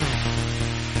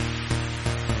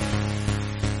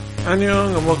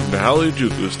Annyeong and welcome to Hallelujah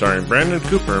Juku, starring Brandon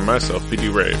Cooper and myself,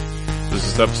 PD Rave. This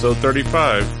is episode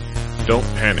 35, Don't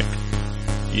Panic.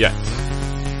 Yet.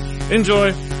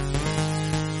 Enjoy!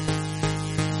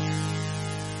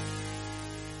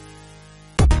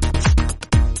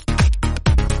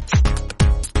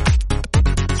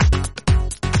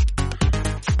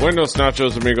 Buenos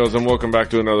nachos, amigos, and welcome back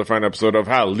to another fine episode of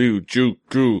Hallelujah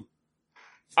Juku.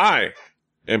 I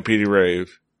am PD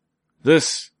Rave.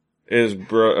 This is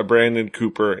Brandon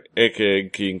Cooper, aka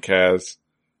King Kaz.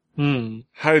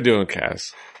 How you doing,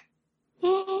 Kaz?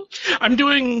 I'm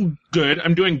doing good.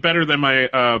 I'm doing better than my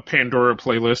Pandora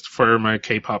playlist for my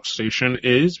K-pop station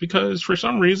is, because for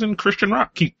some reason Christian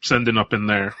rock keeps ending up in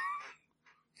there.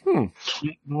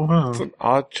 It's an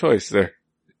odd choice there.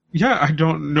 Yeah, I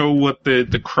don't know what the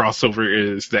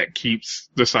crossover is that keeps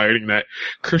deciding that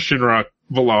Christian rock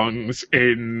belongs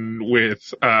in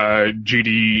with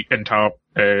GD and Top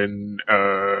and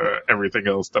everything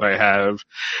else that I have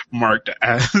marked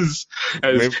as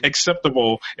maybe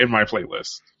acceptable in my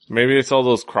playlist. Maybe it's all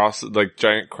those crosses, like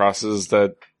giant crosses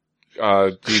that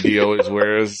GD always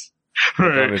wears.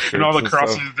 Right. And all the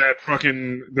crosses that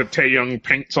fucking the Taeyong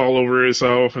paints all over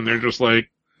himself, and they're just like,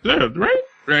 yeah,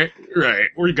 right,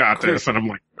 we got this. And I'm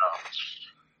like,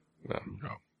 no,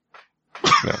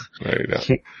 you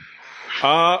don't.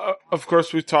 Of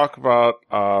course, we talk about,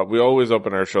 we always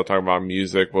open our show talking about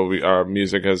music, but our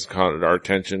music has caught our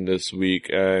attention this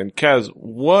week. And Kaz,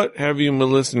 what have you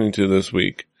been listening to this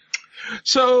week?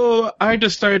 So I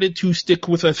decided to stick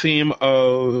with a theme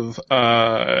of,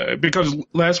 because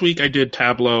last week I did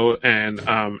Tableau and,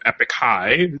 Epic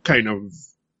High, kind of,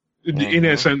 in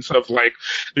a sense of like,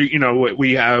 you know,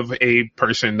 we have a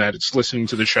person that's listening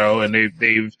to the show and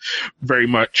they've very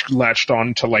much latched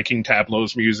on to liking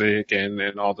Tableau's music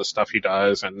and all the stuff he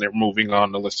does, and they're moving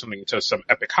on to listening to some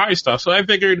Epic High stuff. So I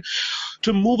figured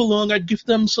to move along, I'd give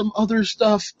them some other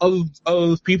stuff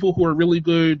of people who are really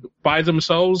good by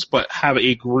themselves, but have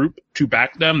a group to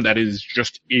back them that is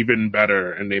just even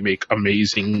better, and they make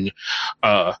amazing,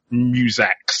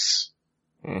 musics.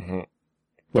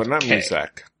 But not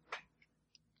music.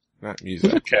 Not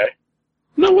music. With a K.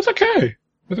 No, with a K.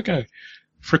 With a K.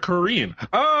 For Korean.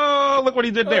 Oh, look what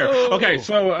he did there. Oh. Okay,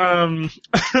 so,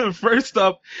 first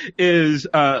up is,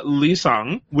 Lee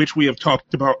Sung, which we have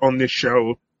talked about on this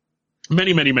show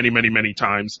many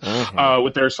times,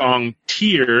 with their song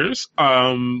Tears.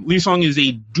 Lee Sung is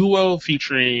a duo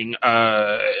featuring,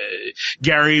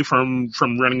 Gary from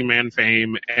Running Man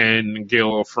fame and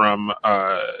Gil from,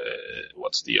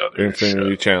 what's the other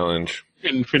Infinity show? Challenge.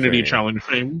 Infinity Challenge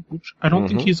fame, which I don't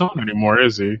think he's on anymore,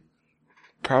 is he?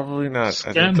 Probably not.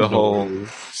 Scandal. I think the whole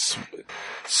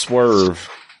swerve.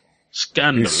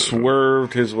 Scandal. He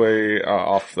swerved his way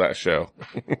off that show.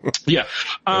 Yeah.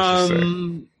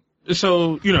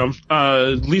 So, you know,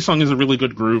 Lee Sung is a really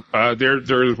good group.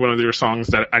 There's one of their songs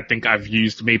that I think I've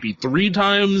used maybe 3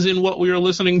 times in what we are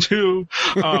listening to.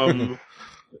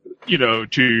 You know,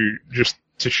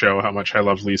 to show how much I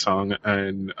love Lee Sung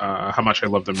and how much I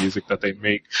love the music that they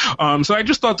make. So I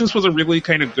just thought this was a really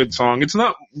kind of good song. It's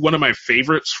not one of my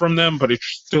favorites from them, but it's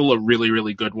still a really,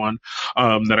 really good one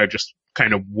that I just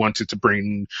kind of wanted to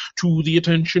bring to the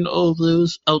attention of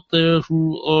those out there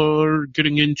who are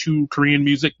getting into Korean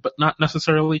music, but not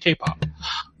necessarily K-pop.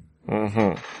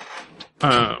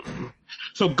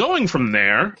 So going from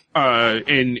there,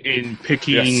 in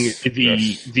picking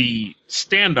the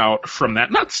standout from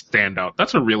that, not standout,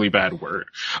 that's a really bad word.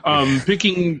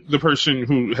 Picking the person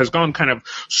who has gone kind of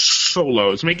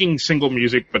solo, is making single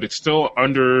music, but it's still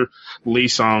under Lee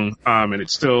Sung, and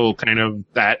it's still kind of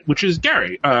that, which is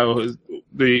Gary, one of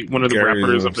the Gary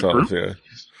rappers of the group.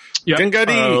 Yeah.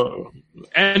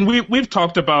 And we've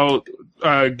talked about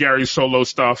Gary's solo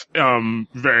stuff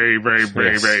very much.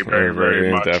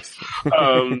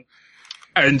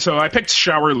 And so I picked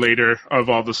Shower Later of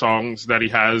all the songs that he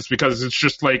has, because it's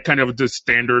just like kind of the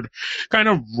standard kind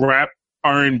of rap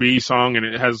R&B song, and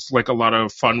it has like a lot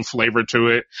of fun flavor to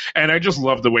it. And I just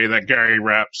love the way that Gary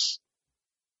raps.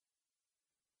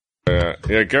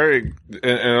 Yeah, Gary,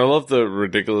 and I love the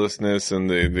ridiculousness and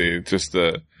the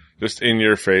just in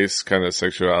your face kind of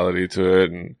sexuality to it,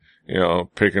 and you know,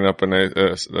 picking up a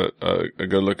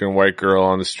good looking white girl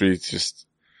on the streets, just,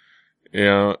 you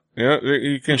know,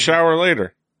 you can shower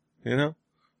later, you know,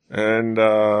 and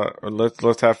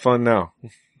let's have fun now.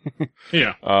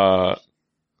 Yeah. I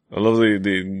love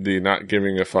the not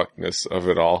giving a fuckness of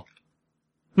it all.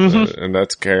 And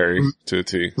that's Gary to a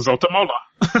T. Zotamola.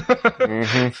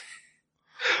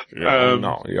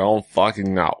 No, you don't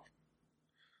fucking know.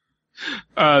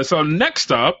 So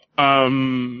next up,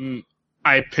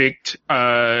 I picked,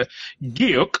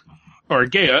 Gyeok,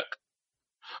 Gayak,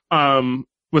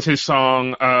 with his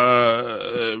song,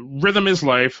 Rhythm is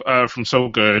Life, from So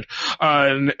Good.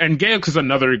 And Gayak is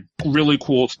another really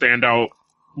cool standout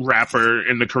rapper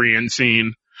in the Korean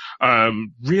scene.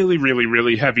 Really, really,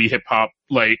 really heavy hip hop.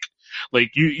 Like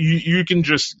you can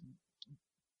just,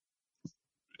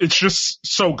 it's just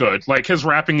so good. Like, his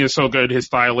rapping is so good, his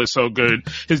style is so good,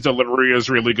 his delivery is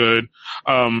really good.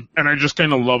 And I just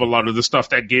kind of love a lot of the stuff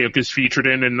that Gayak is featured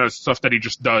in, and the stuff that he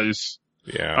just does.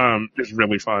 Yeah. Is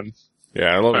really fun.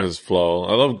 Yeah, I love his flow.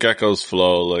 I love Gecko's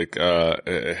flow, like,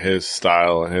 his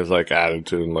style and his, like,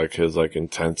 attitude and, like, his, like,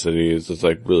 intensity is just,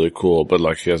 like, really cool, but,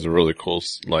 like, he has a really cool,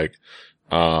 like,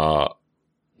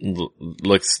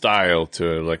 like, style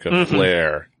to it, like a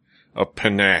flair, a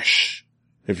panache,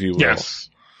 if you will. Yes.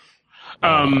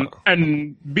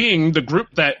 And being the group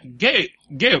that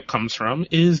Gayak comes from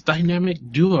is Dynamic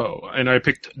Duo. And I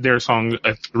picked their song,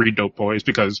 Three Dope Boys,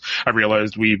 because I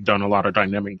realized we've done a lot of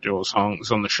Dynamic Duo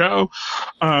songs on the show.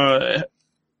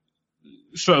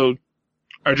 So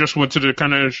I just wanted to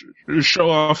kind of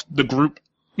show off the group,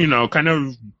 you know, kind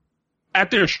of at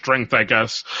their strength, I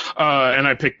guess. And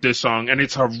I picked this song, and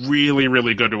it's a really,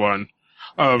 really good one.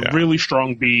 Really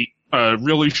strong beat.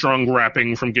 Really strong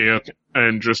rapping from Gayak,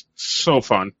 and just so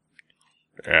fun.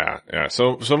 Yeah.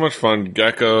 So much fun.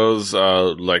 Gecko's,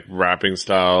 like, rapping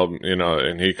style, you know,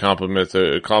 and he compliments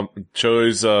it,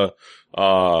 Choi's,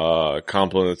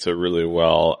 compliments it really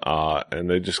well, and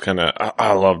they just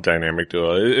I love Dynamic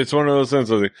Duo. It's one of those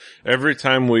things, like, every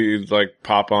time we, like,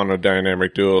 pop on a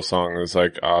Dynamic Duo song, it's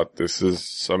like, this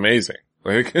is amazing.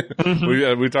 Like,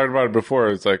 we talked about it before.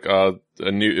 It's like, when,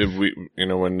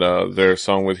 their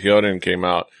song with Hyorin came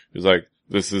out, it was like,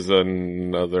 this is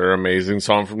another amazing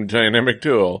song from Dynamic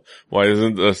Duo. Why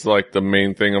isn't this, like, the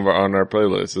main thing on our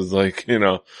playlist? It's like, you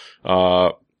know,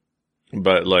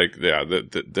 but, like, yeah,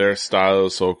 their style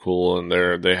is so cool, and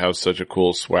they have such a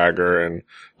cool swagger, and,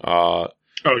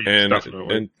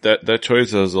 definitely. And that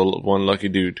Choice is one lucky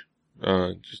dude.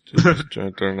 Just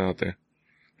throwing it out there.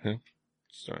 Yeah.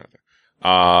 Just throwing it out there.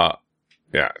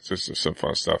 Yeah, it's just some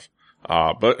fun stuff.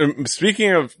 But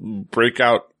speaking of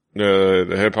breakout, the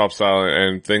hip hop style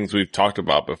and things we've talked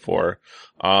about before,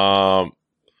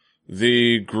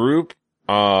 the group,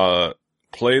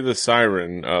 Play the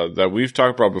Siren, that we've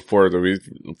talked about before, that we've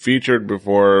featured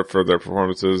before for their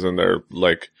performances, and they're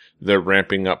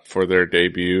ramping up for their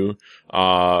debut,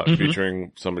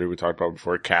 featuring somebody we talked about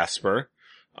before, Casper,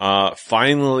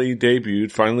 finally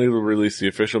released the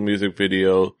official music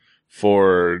video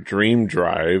for Dream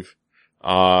Drive,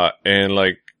 and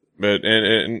like,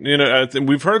 and you know,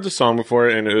 we've heard the song before,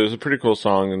 and it was a pretty cool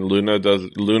song, and Luna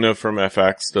from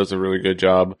FX does a really good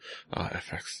job.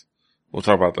 FX. We'll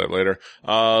talk about that later.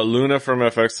 Luna from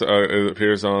FX,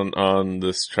 appears on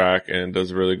this track and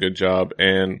does a really good job,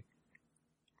 and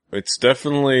it's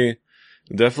definitely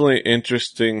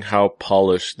interesting how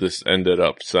polished this ended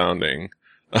up sounding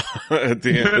at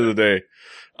the end of the day.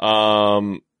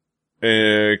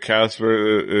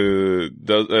 Casper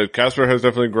has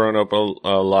definitely grown up a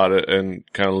lot and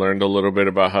kind of learned a little bit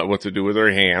about what to do with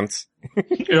her hands.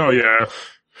 Oh yeah.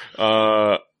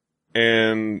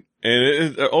 And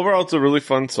overall it's a really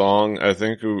fun song. I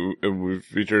think we've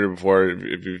featured it before.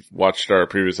 If you've watched our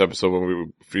previous episode when we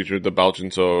featured the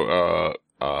Balchinso,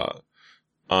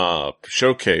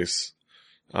 showcase,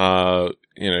 you know,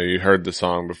 you heard the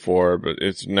song before, but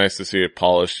it's nice to see it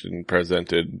polished and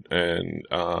presented and,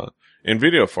 in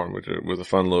video form, which was a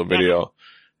fun little video.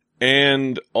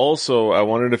 And also, I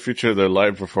wanted to feature their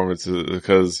live performances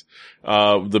because,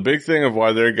 the big thing of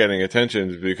why they're getting attention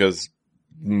is because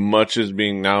much is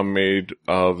being now made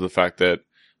of the fact that,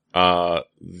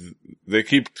 they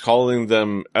keep calling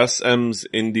them SM's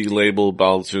indie label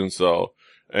Balchunso.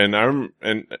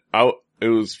 It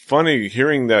was funny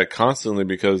hearing that constantly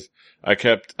because I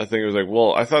think it was like,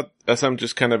 well, I thought SM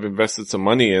just kind of invested some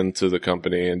money into the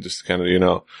company and just kind of, you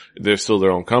know, they're still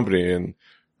their own company and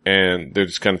they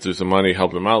just kind of threw some money,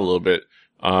 helped them out a little bit.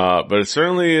 But it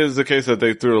certainly is the case that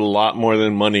they threw a lot more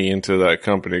than money into that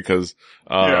company because,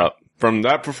 from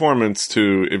that performance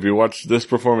to, if you watch this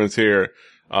performance here,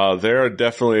 they are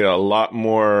definitely a lot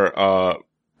more,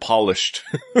 polished,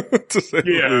 to say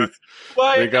the least.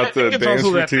 Well, they got the dance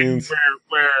routines.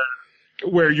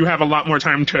 Where you have a lot more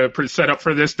time to set up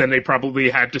for this than they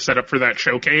probably had to set up for that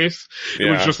showcase.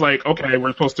 It was just like, okay,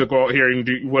 we're supposed to go out here and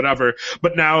do whatever.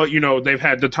 But now, you know, they've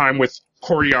had the time with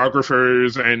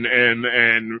choreographers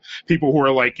and people who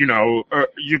are like, you know,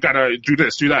 you gotta do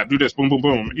this, do that, do this, boom, boom,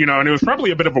 boom. You know, and it was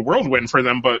probably a bit of a whirlwind for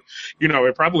them, but, you know,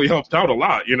 it probably helped out a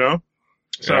lot, you know?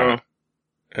 So.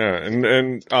 Yeah,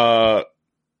 and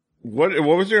what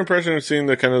was your impression of seeing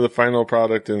the kind of the final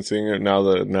product and seeing it now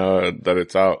that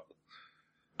it's out?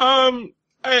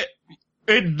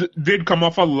 It did come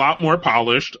off a lot more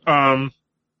polished.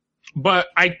 But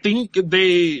I think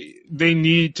they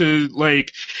need to,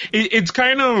 like, it's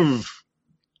kind of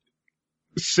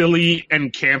silly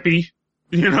and campy,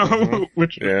 Mm-hmm.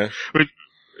 which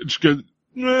good,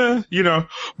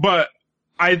 but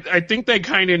I think they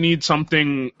kind of need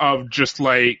something of just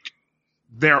like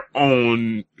their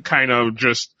own kind of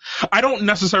just, I don't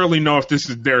necessarily know if this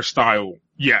is their style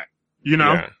yet,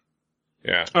 Yeah.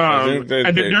 and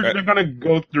they're gonna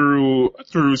go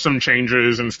through some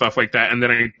changes and stuff like that, and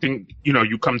then I think,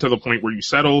 you come to the point where you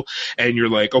settle and you're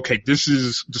like, okay, this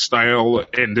is the style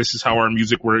and this is how our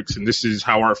music works and this is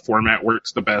how our format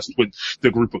works the best with the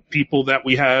group of people that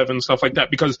we have and stuff like that,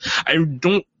 because I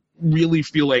don't really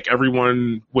feel like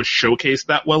everyone was showcased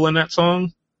that well in that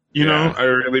song. I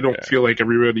really don't feel like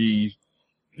everybody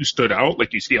stood out.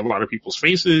 Like, you see a lot of people's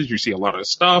faces, you see a lot of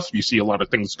stuff, you see a lot of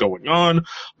things going on,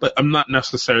 but I'm not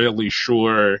necessarily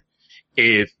sure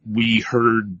if we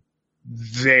heard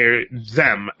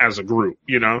them as a group,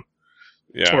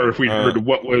 or if we heard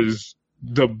what was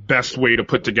the best way to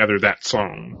put together that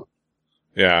song.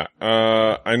 Yeah,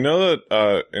 I know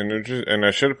that, and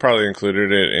I should have probably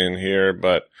included it in here,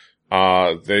 but,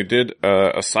 they did,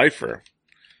 a cipher.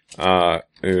 For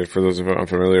those of you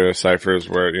unfamiliar, ciphers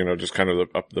where, just kind of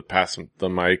the pass the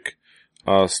mic,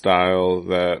 style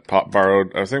that Pop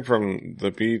borrowed, I think from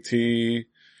the BT,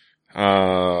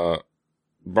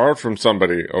 borrowed from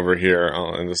somebody over here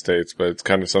in the States, but it's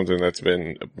kind of something that's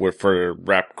been for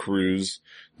rap crews.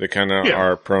 They kind of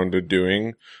are prone to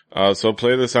doing. So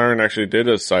Play the Siren actually did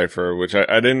a cipher, which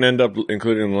I didn't end up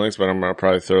including in the links, but I'm gonna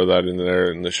probably throw that in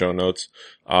there in the show notes.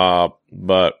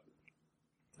 But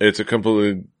it's a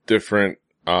completely different,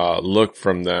 look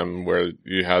from them where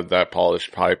you have that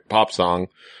polished pop song,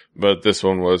 but this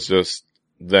one was just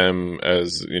them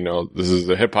as, this is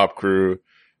the hip hop crew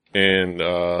and,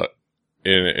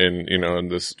 in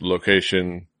this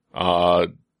location,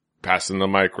 passing the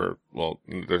mic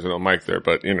there's no mic there,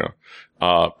 but,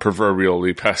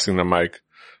 proverbially passing the mic.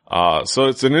 So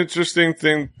it's an interesting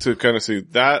thing to kind of see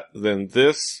that, then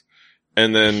this,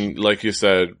 and then, like you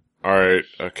said, all right,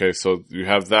 okay, so you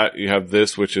have that, you have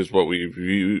this, which is what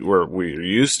we're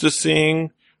used to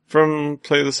seeing from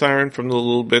Play the Siren, from the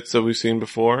little bits that we've seen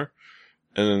before.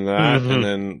 And then that, and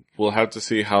then we'll have to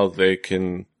see how they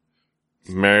can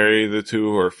marry the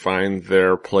two or find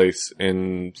their place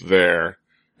in there.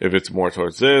 If it's more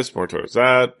towards this, more towards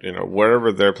that,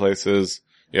 wherever their place is.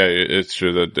 Yeah, it's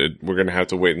true that we're gonna have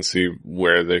to wait and see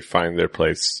where they find their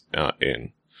place,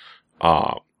 in.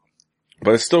 But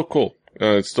it's still cool.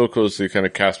 It's still cool to see kind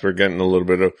of Casper getting a little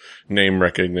bit of name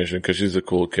recognition because she's a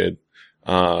cool kid.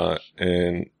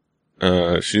 And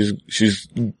she's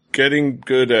getting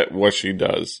good at what she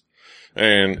does.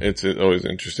 And it's always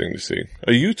interesting to see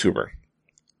a YouTuber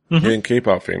getting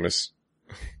K-pop famous.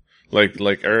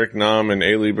 like Eric Nam and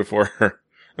Ailey before her.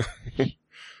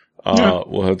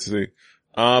 We'll have to see.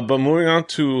 But moving on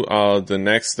to, the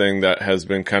next thing that has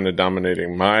been kind of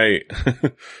dominating my,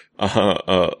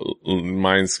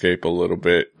 mindscape a little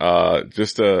bit.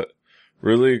 Just a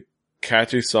really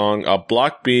catchy song.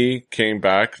 Block B came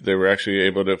back. They were actually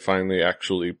able to finally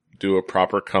actually do a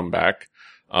proper comeback.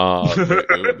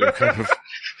 They're kind of,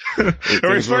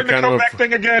 are we starting the comeback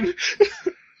thing again?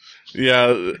 Yeah,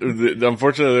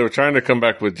 unfortunately they were trying to come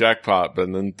back with Jackpot, but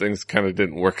then things kind of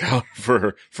didn't work out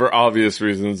for obvious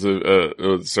reasons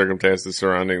of circumstances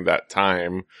surrounding that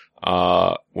time,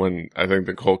 when I think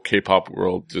the whole K-pop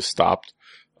world just stopped.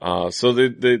 So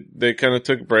they kind of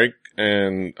took a break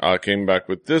and, came back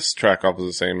with this track off of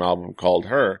the same album called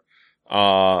Her.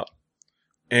 And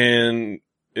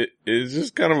it is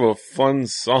just kind of a fun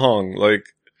song. Like,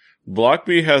 Block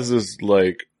B has this,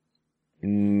 like,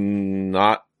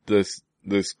 not this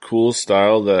cool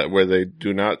style where they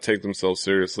do not take themselves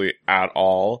seriously at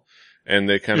all. And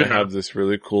they kind of have this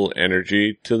really cool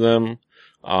energy to them.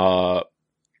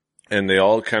 And they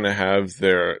all kind of have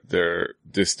their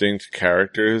distinct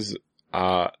characters.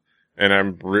 And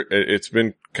it's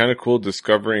been kind of cool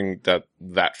discovering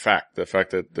that fact, the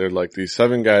fact that they're like these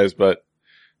 7 guys, but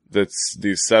that's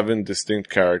these 7 distinct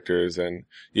characters. And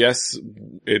yes,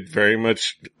 it very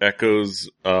much echoes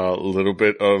a little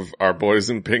bit of Our Boys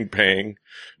in Pink Pang,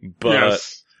 but,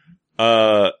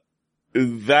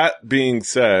 that being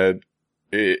said,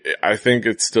 I think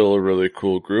it's still a really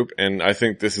cool group, and I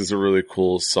think this is a really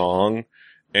cool song,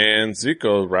 and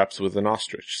Zico raps with an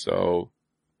ostrich, so,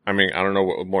 I mean, I don't know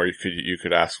what more you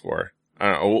could ask for.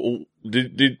 I don't know,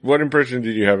 what impression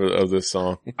did you have of this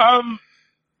song?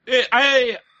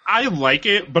 I like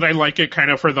it, but I like it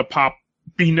kind of for the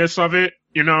poppiness of it,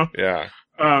 you know? Yeah.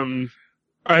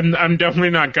 I'm definitely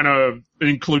not gonna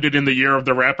include it in the year of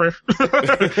the rapper.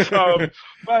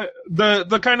 But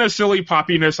the kind of silly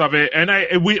poppiness of it,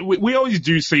 and we always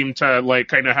do seem to like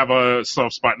kind of have a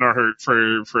soft spot in our heart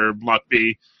for Block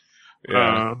B,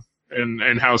 Yeah.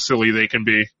 and how silly they can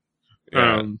be.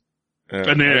 Yeah.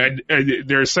 And then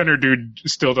their center dude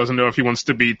still doesn't know if he wants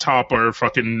to be top or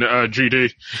fucking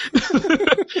GD.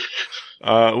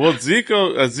 Well,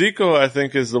 Zico, I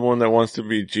think, is the one that wants to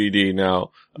be GD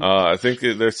now. I think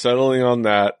they're settling on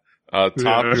that. Top,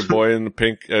 Yeah. your boy in the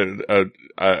pink,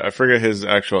 I forget his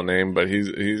actual name, but he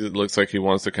looks like he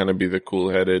wants to kind of be the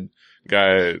cool-headed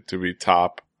guy to be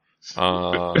top.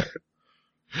 But,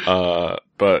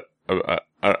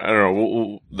 I don't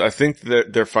know. I think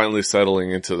that they're finally settling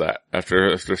into that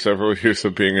after several years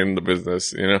of being in the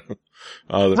business, you know?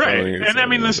 Right. And I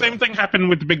mean, the same thing happened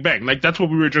with Big Bang. Like, that's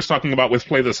what we were just talking about with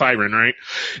Play the Siren, right?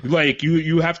 Like,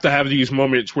 you have to have these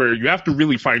moments where you have to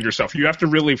really find yourself. You have to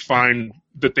really find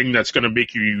the thing that's going to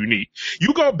make you unique.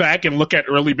 You go back and look at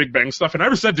early Big Bang stuff, and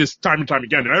I've said this time and time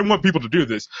again, and I want people to do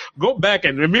this. Go back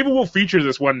and maybe we'll feature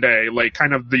this one day, like,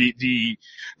 kind of the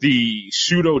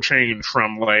pseudo change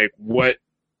from, like, what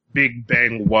Big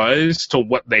Bang was to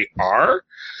what they are.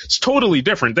 It's totally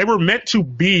different. They were meant to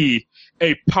be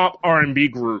a pop R&B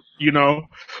group, you know,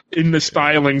 in the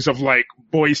stylings of like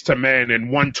Boys to Men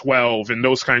and 112 and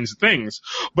those kinds of things.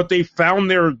 But they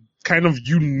found their kind of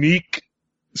unique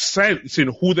sense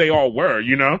in who they all were,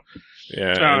 you know?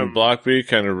 Yeah, and Block B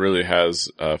kind of really has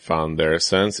found their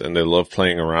sense, and they love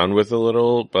playing around with it a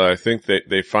little, but I think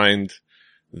they find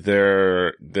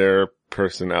their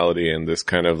personality in this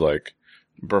kind of like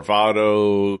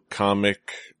bravado,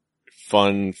 comic,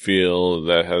 fun feel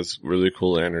that has really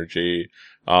cool energy,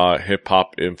 hip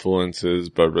hop influences,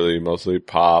 but really mostly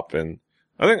pop. And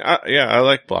I think, I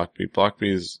like Block B. Block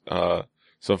B is,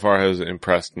 so far has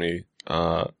impressed me,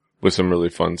 with some really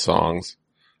fun songs,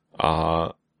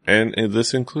 and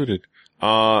this included.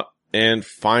 And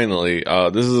finally,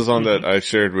 this is a song that I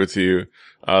shared with you,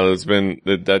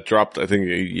 that dropped, I think,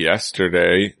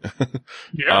 yesterday.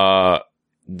 Yeah.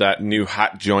 That new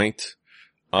hot joint.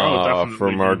 Definitely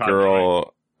From our new hot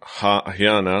girl,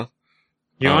 Hyuna.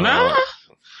 Hyuna?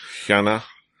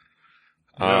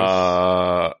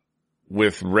 Hyuna.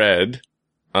 With Red.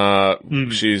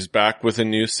 She's back with a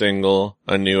new single,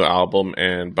 a new album,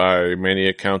 and by many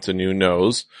accounts, a new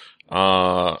nose.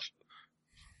 So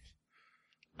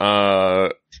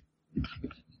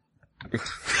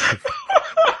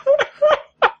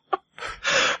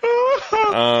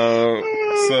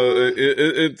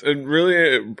it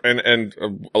really, and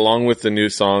along with the new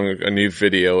song, a new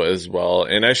video as well.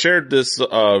 And I shared this,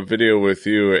 video with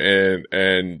you,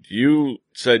 and you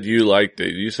said you liked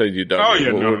it. You said you dug it.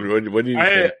 Yeah, What do you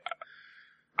think?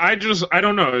 I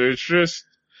don't know. It's just,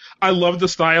 I love the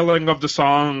styling of the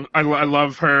song. I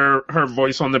love her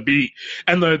voice on the beat.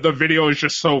 And the video is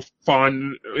just so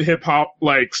fun, hip hop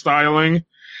like styling.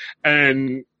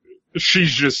 And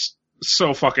she's just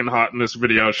so fucking hot in this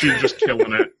video. She's just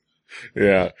killing it.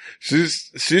 Yeah.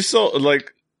 She's so,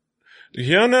 like,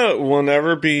 Hyuna will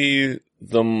never be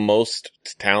the most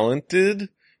talented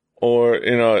or,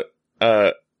 you know,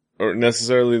 or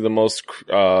necessarily the most,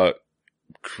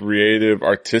 creative,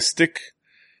 artistic.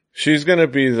 She's gonna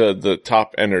be the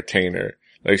top entertainer.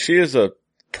 Like, she is a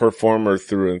performer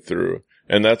through and through.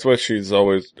 And that's what she's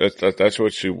always, that's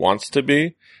what she wants to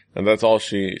be. And that's all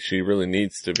she really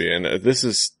needs to be. And this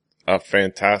is a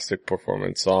fantastic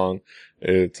performance song.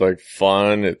 It's like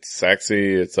fun. It's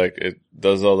sexy. It's like, it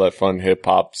does all that fun hip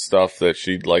hop stuff that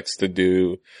she likes to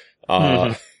do.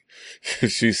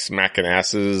 She's smacking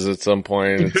asses at some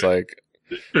point. It's like,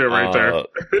 yeah, right there.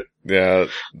 Yeah.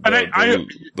 The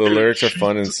lyrics are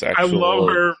fun and sexual. I love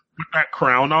her with that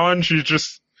crown on. It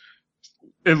just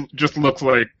looks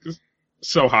like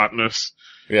so hotness.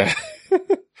 Yeah.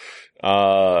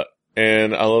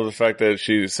 And I love the fact that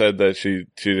she said that she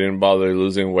didn't bother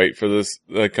losing weight for this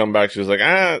comeback. She was like,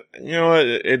 you know what?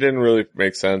 It didn't really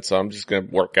make sense, so I'm just gonna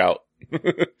work out.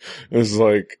 It's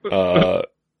like, so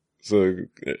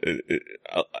I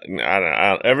don't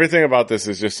know. Everything about this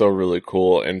is just so really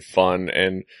cool and fun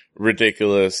and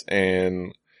ridiculous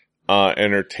and,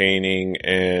 entertaining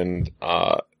and,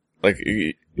 like,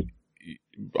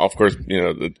 of course, you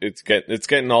know, it's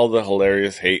getting all the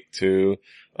hilarious hate too.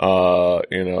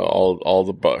 You know, all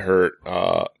the butthurt,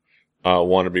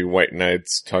 wannabe white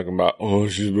knights talking about, oh,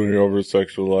 she's being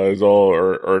over-sexualized,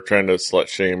 or trying to slut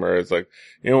shame her. It's like,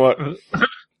 you know what?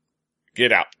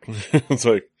 Get out. It's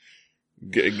like,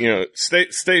 you know,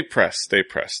 stay pressed,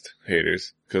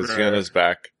 haters, cause Hyuna's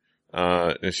back.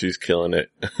 and she's killing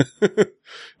it.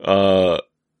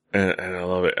 And I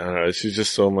love it. She's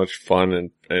just so much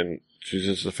fun and she's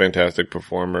just a fantastic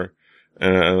performer.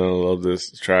 And I love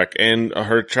this track. And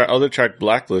her other track,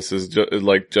 Blacklist, is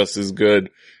just as good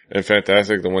and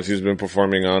fantastic than what she's been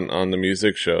performing on the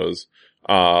music shows.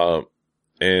 And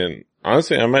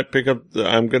honestly, I'm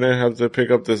gonna have to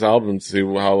pick up this album to see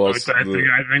how else. I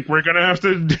think we're gonna have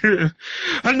to do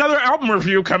another album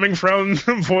review coming from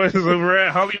the boys over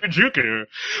at Hollywood Juku.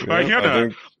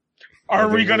 Are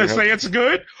we gonna say it's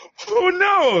good? Who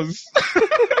knows?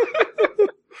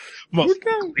 Most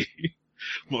likely.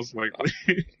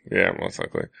 Yeah, most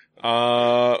likely.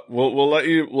 We'll let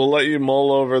you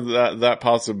mull over that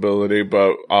possibility,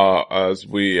 but, as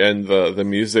we end the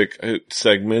music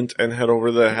segment and head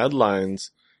over the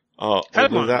headlines, we'll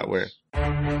do that way.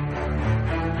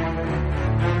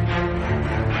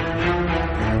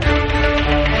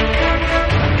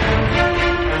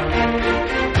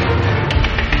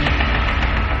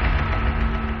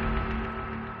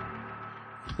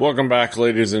 Welcome back,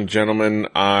 ladies and gentlemen.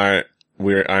 I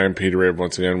am Peter Rabe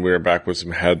once again. We're back with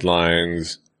some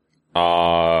headlines.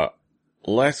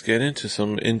 Let's get into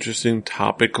some interesting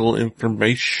topical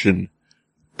information.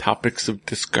 Topics of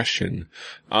discussion.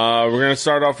 We're gonna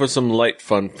start off with some light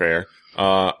fun fare.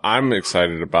 I'm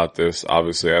excited about this,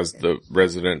 obviously, as the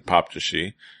resident Pop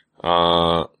Jashi.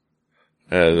 As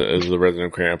the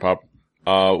resident Crayon Pop.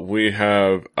 We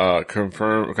have,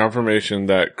 confirmation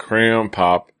that Crayon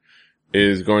Pop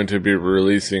is going to be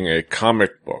releasing a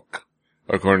comic book,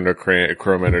 according to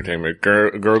Chrome Entertainment.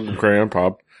 Girl Crayon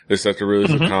Pop is set to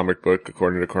release a comic book,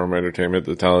 according to Chrome Entertainment,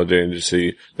 the talent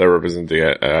agency that represents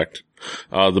the act.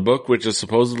 The book, which is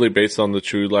supposedly based on the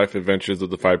true life adventures of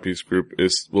the five-piece group,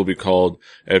 will be called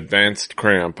Advanced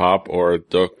Crayon Pop, or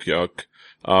Dokyuk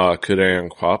Crayon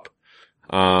Pop.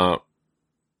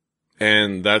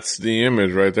 And that's the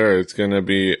image right there. It's gonna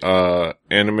be,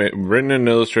 written and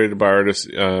illustrated by artist,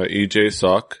 E.J.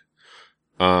 Sock.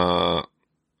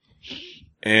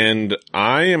 And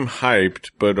I am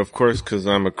hyped, but of course, cause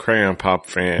I'm a Crayon Pop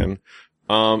fan.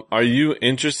 Are you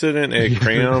interested in a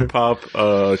Crayon Pop,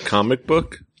 comic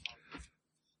book?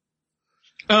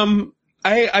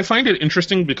 I find it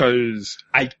interesting because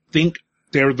I think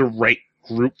they're the right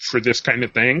group for this kind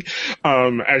of thing.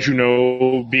 As you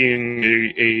know, being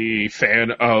a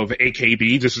fan of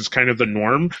AKB, this is kind of the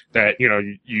norm that,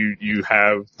 you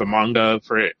have the manga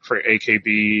for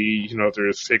AKB,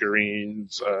 there's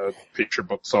figurines, picture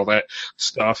books, all that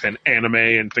stuff, and anime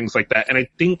and things like that. And I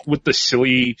think with the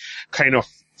silly kind of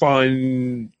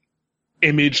fun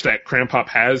image that Crayon Pop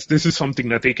has, this is something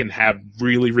that they can have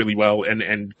really, really well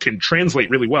and can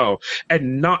translate really well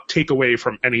and not take away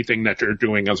from anything that they're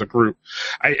doing as a group.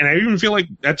 I even feel like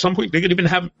at some point they could even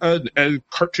have a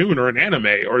cartoon or an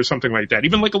anime or something like that,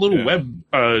 even like a little web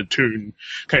tune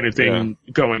kind of thing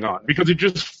going on, because it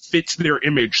just fits their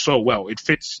image so well. It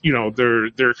fits,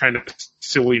 their kind of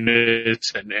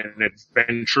silliness and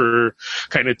adventure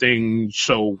kind of thing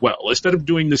so well. Instead of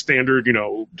doing the standard,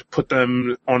 to put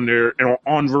them on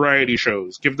on variety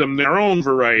shows, give them their own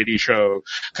variety show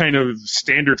kind of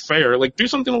standard fare, like do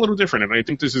something a little different. And I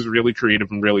think this is really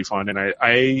creative and really fun. And I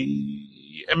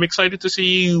am excited to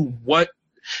see what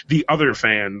the other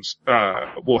fans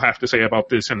will have to say about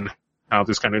this and how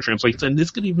this kind of translates. And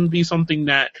this could even be something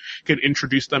that could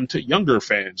introduce them to younger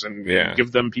fans and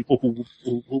give them people who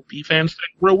will be fans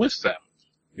that grow with them.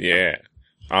 Yeah.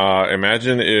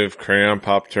 Imagine if Crayon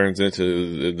Pop turns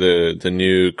into the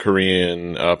new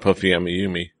Korean, Puffy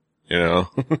Amiyumi,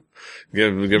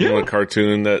 give them a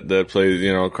cartoon that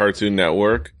plays, Cartoon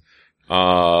Network,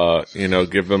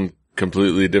 give them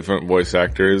completely different voice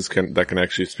actors that can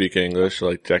actually speak English,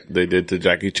 like they did to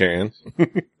Jackie Chan,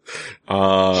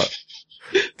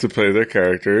 to play their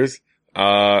characters.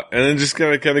 And then just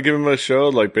kind of give them a show,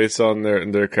 like, based on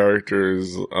their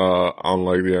characters, on,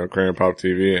 like, Crayon Pop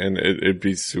TV, and it'd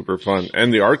be super fun.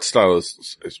 And the art style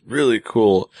is really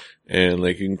cool. And,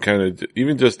 like, you can kind of,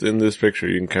 even just in this picture,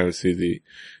 you can kind of see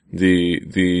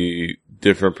the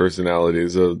different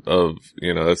personalities of,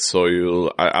 that's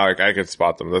Soyul. I can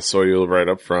spot them. That's Soyul right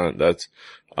up front. That's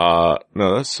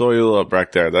Soyul up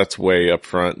back there. That's way up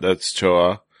front. That's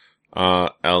Choa.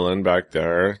 Ellen back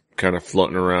there, kind of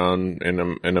floating around in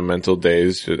a mental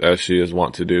daze, as she is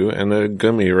wont to do, and a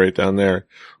Gummy right down there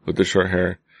with the short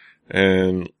hair.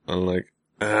 And I'm like,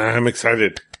 I'm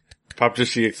excited. Pop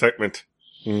Jashi excitement.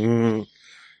 I'm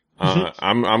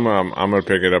gonna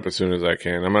pick it up as soon as I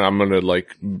can. I'm gonna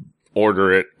like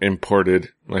order it imported,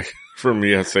 like from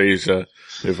Yes Asia,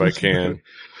 if I can.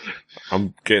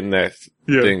 I'm getting that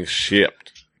thing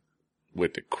shipped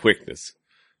with the quickness.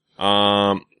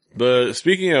 But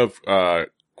speaking of,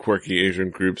 quirky Asian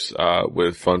groups,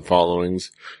 with fun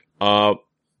followings,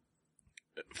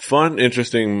 fun,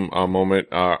 interesting, moment,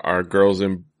 are girls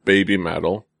in baby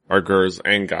metal, are girls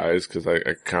and guys, cause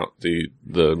I count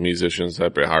the musicians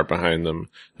that are behind them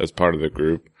as part of the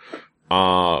group.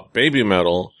 Baby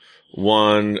metal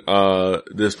won,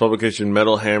 this publication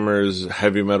Metal Hammer's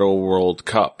Heavy Metal World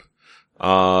Cup.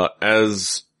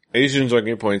 As Asian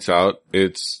Junkie points out,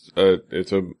 it's a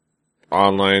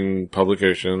online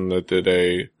publication that did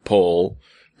a poll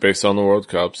based on the World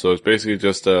Cup. So it's basically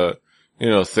just a,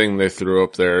 thing they threw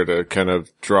up there to kind of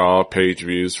draw page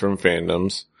views from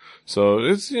fandoms. So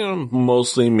it's,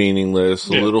 mostly meaningless,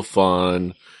 a little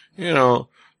fun,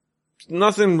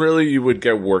 nothing really you would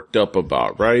get worked up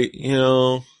about, right?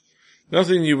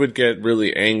 Nothing you would get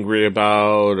really angry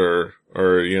about or,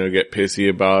 get pissy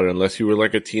about unless you were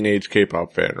like a teenage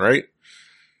K-pop fan, right?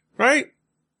 Right?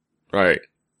 Right.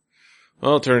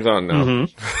 Well, it turns out no.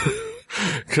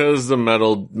 Mm-hmm. Cause the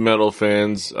metal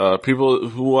fans, people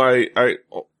who I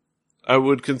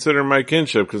would consider my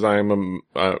kinship, cause I'm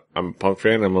a punk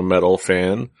fan, I'm a metal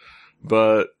fan,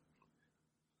 but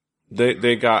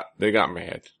they got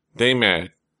mad. They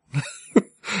mad.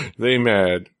 They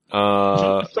mad.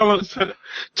 Tell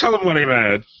them what they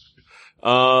mad.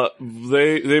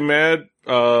 They mad,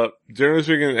 generally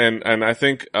speaking, and I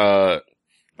think, our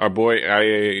boy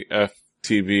IAF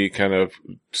TV kind of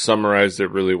summarized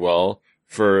it really well,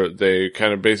 they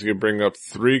kind of basically bring up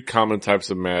 3 common types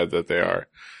of mad that they are.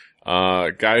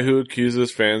 Guy who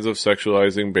accuses fans of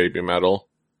sexualizing baby metal.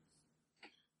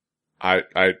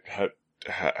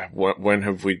 When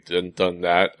have we done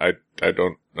that? I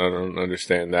don't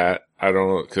understand that. I don't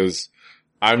know, cause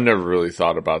I've never really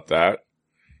thought about that.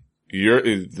 You're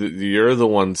the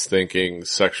ones thinking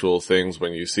sexual things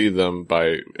when you see them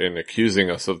and accusing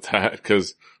us of that,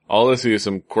 cause all I see is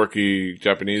some quirky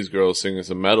Japanese girls singing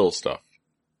some metal stuff.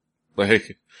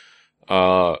 Like,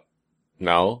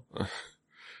 no.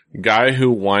 Guy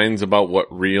who whines about what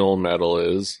real metal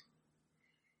is.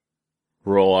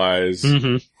 Roll eyes.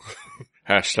 Mm-hmm.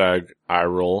 Hashtag eye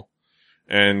roll.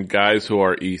 And guys who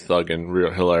are e-thugging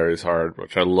real hilarious hard,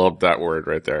 which I love that word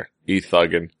right there.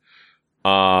 E-thugging.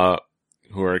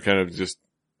 Who are kind of just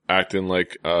acting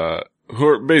like, who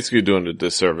are basically doing a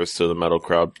disservice to the metal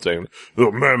crowd, saying,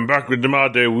 "Oh man, back in my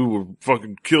day, we would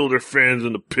fucking kill their fans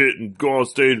in the pit and go on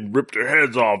stage and rip their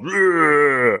heads off."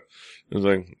 It's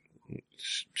like,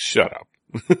 shut up.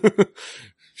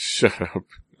 Shut up.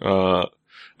 I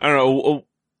don't know.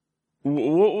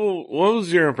 What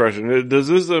was your impression? Does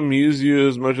this amuse you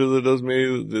as much as it does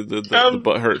me, the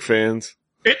butthurt fans?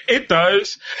 It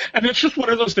does. And it's just one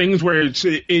of those things where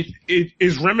it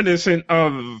is reminiscent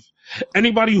of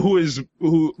anybody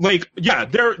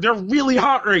they're really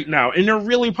hot right now and they're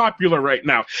really popular right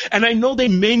now. And I know they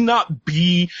may not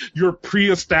be your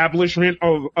pre-establishment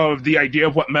of the idea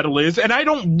of what metal is. And I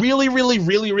don't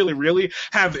really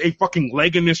have a fucking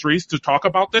leg in this race to talk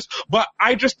about this, but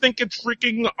I just think it's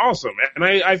freaking awesome. And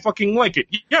I fucking like it.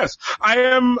 Yes, I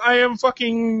am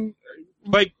fucking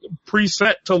like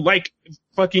preset to like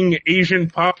fucking Asian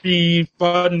poppy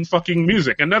fun fucking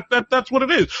music, and that's what it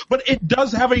is. But it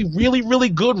does have a really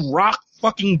good rock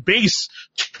fucking bass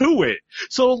to it.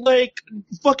 So like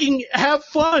fucking have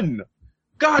fun.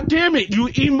 God damn it, you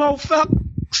emo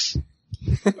fucks.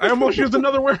 I almost used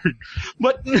another word.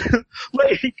 But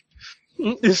like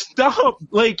stop.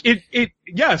 Like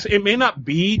yes, it may not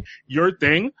be your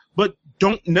thing, but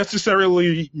don't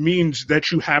necessarily means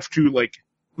that you have to like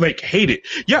hate it.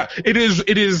 Yeah, it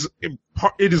is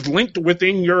linked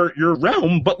within your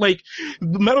realm, but like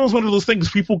metal is one of those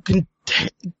things people can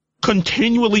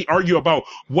continually argue about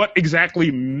what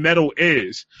exactly metal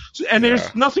is. And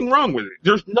there's nothing wrong with it.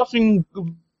 There's nothing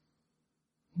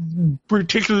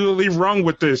particularly wrong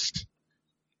with this.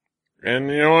 And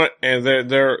you know what? And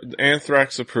they're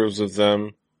Anthrax approves of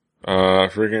them.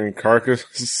 Freaking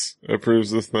Carcass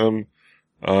approves of them.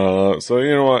 So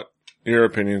you know what? Your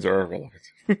opinions are irrelevant.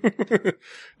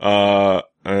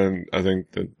 And I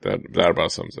think that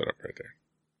about sums it up right there.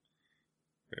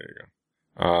 There you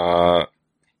go.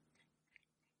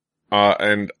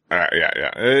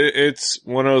 It's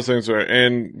one of those things where,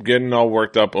 and getting all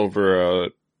worked up over a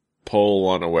poll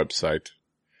on a website,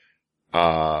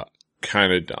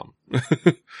 kind of dumb.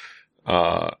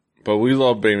 But we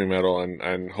love baby metal,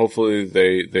 and hopefully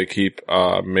they keep,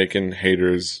 making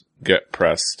haters get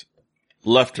pressed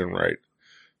left and right.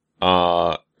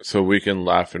 So we can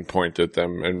laugh and point at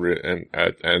them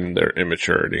and their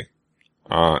immaturity,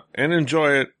 and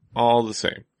enjoy it all the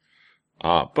same.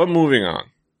 But moving on,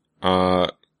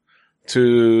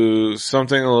 to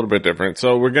something a little bit different.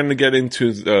 So we're going to get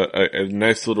into a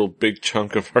nice little big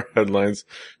chunk of our headlines.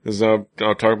 I'll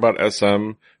talk about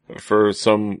SM for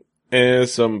some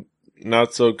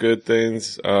not so good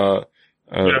things. We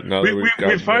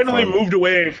finally moved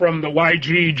away from the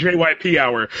YG JYP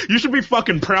hour. You should be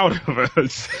fucking proud of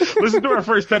us. Listen to our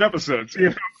first 10 episodes. You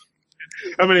know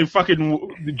how many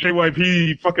fucking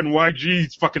JYP fucking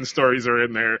YG fucking stories are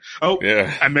in there? Oh,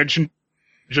 yeah. I mentioned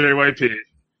JYP.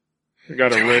 I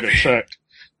got a rate of check.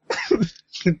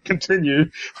 Continue.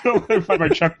 I don't want to find my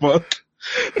checkbook.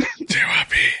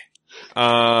 JYP.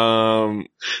 Got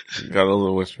a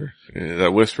little whisper. Yeah,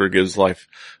 that whisper gives life.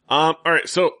 Alright,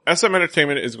 so SM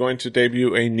Entertainment is going to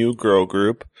debut a new girl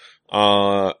group,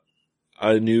 a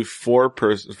new four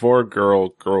girl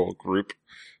group,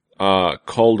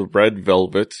 called Red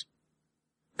Velvet.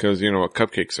 Cause you know what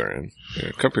cupcakes are in. You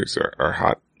know, cupcakes are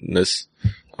hotness.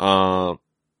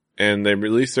 And they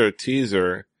released their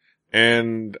teaser,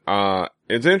 and,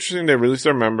 it's interesting, they released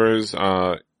their members,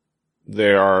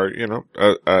 they are, you know,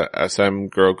 SM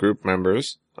girl group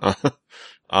members.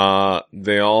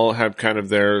 They all have kind of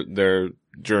their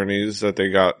journeys that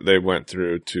they went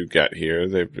through to get here.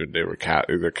 They were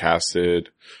either casted,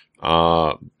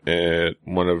 at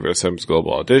one of SM's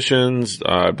global auditions.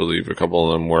 I believe a couple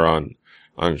of them were on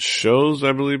shows,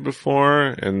 I believe, before,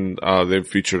 and, they've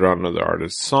featured on other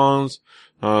artists' songs.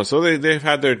 So they've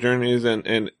had their journeys,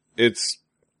 and it's,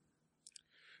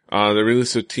 they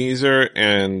released a teaser,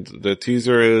 and the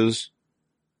teaser is,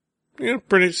 you know,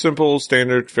 pretty simple,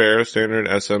 standard fare, standard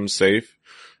SM safe.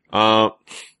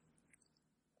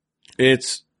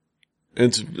 It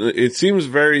seems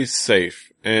very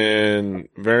safe and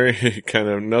very kind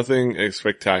of nothing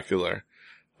spectacular.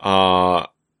 But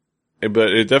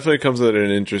it definitely comes at an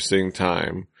interesting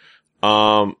time.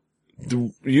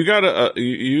 You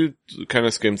kind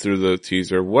of skimmed through the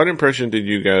teaser. What impression did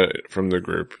you get from the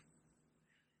group?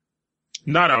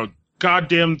 Not a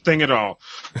goddamn thing at all.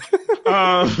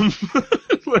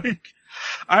 Like,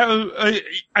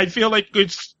 I feel like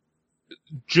it's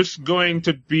just going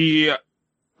to be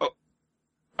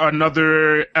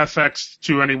another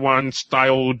FX2NE1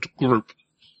 styled group.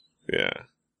 Yeah.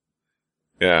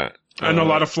 Yeah. And a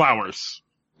lot of flowers.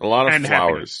 A lot of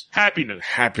flowers. Happiness.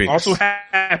 Also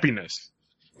happiness.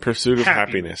 Pursuit of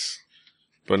happiness.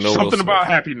 But no something about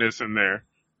happiness in there.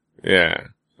 Yeah.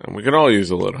 And we can all use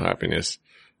a little happiness.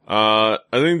 I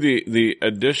think the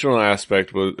additional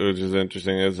aspect which is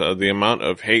interesting is the amount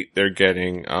of hate they're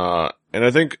getting, and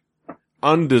I think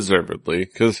undeservedly,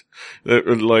 cause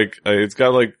it's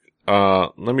got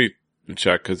let me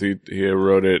check, cause he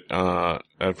wrote it,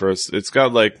 at first. It's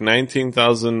got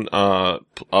 19,000,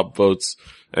 upvotes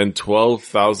and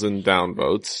 12,000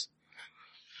 downvotes.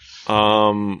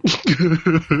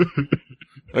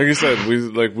 Like I said,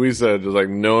 we said,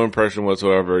 no impression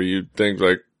whatsoever. You'd think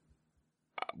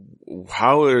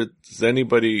how is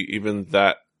anybody even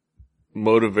that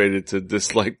motivated to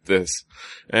dislike this?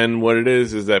 And what it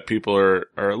is that people are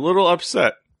a little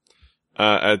upset,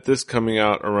 at this coming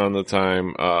out around the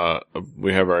time,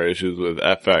 we have our issues with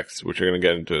FX, which we're going to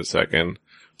get into in a second.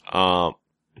 And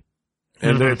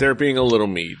they're being a little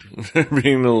mean. They're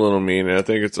being a little mean, and I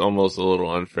think it's almost a little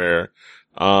unfair.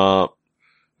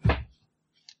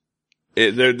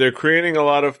 They're creating a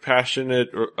lot of passionate,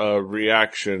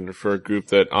 reaction for a group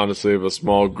that honestly, if a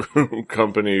small group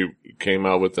company came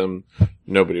out with them,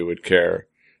 nobody would care.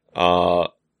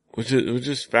 Which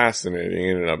is fascinating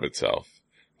in and of itself.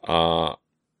 But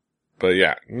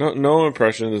yeah, no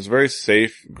impression. It's a very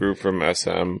safe group from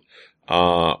SM.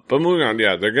 But moving on,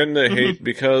 yeah, they're getting the hate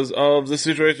because of the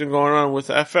situation going on with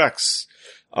FX,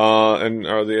 and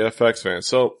the FX fans.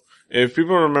 So, if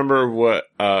people remember what,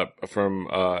 from,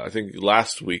 I think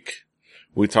last week,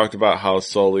 we talked about how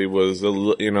Sully was,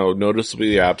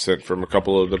 noticeably absent from a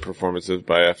couple of the performances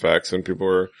by FX, and people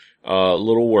were, a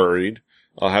little worried.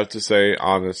 I'll have to say,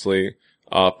 honestly,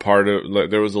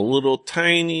 there was a little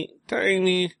tiny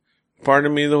part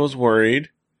of me that was worried.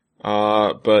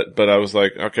 But I was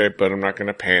like, okay, but I'm not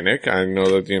gonna panic. I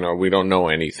know that, we don't know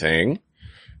anything.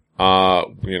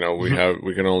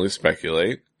 We can only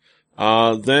speculate.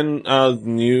 Then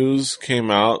news came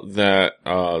out that,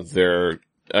 their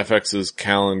FX's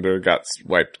calendar got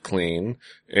wiped clean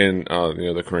in,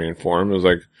 the Korean forum. It was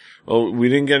like, oh, we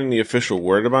didn't get any official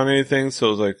word about anything, so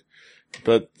it was like,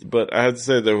 but I had to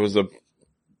say there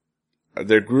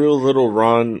grew a little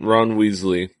Ron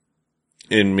Weasley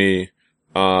in me,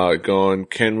 going,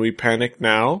 can we panic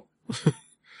now?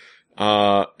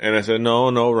 And I said,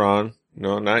 no, Ron.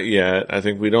 No, not yet. I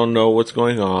think we don't know what's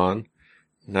going on.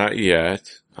 Not yet.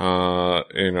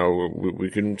 We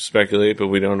can speculate, but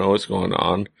we don't know what's going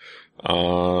on.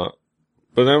 But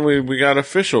then we got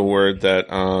official word that,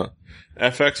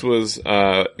 FX was,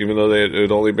 even though it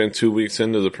had only been 2 weeks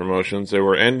into the promotions, they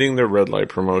were ending their red light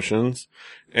promotions,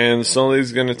 and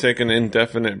Sully's gonna take an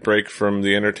indefinite break from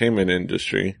the entertainment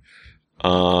industry,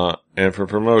 and for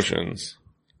promotions.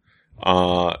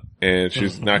 And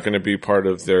she's not gonna be part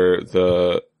of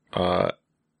the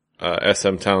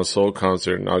SM Town Soul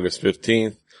concert on August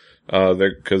 15th,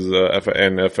 cause,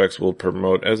 FX will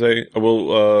perform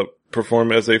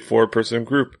as a 4-person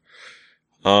group.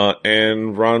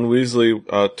 And Ron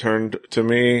Weasley, turned to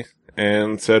me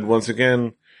and said once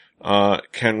again,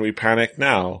 can we panic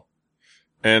now?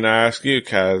 And I ask you,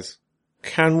 Kaz,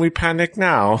 can we panic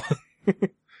now?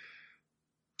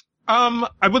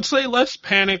 I would say less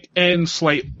panic and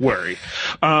slight worry.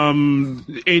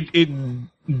 It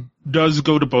does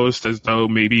go to boast as though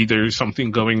maybe there's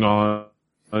something going on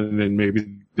and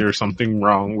maybe there's something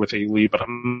wrong with Ailey, but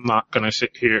I'm never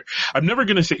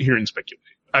gonna sit here and speculate.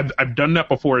 I've done that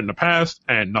before in the past,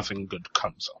 and nothing good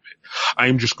comes of it.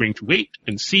 I'm just going to wait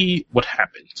and see what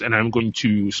happens, and I'm going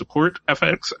to support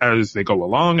FX as they go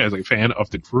along, as a fan of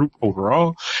the group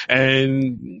overall,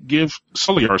 and give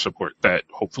Sully our support that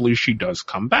hopefully she does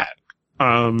come back.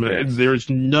 Yes. There's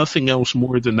nothing else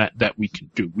more than that we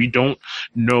can do. We don't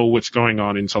know what's going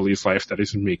on in Sully's life that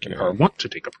isn't making her want to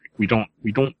take a break. We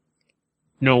don't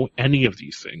know any of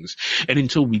these things. And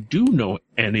until we do know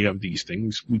any of these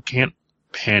things, we can't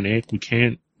panic. We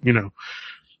can't,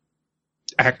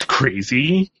 act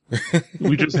crazy.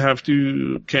 We just have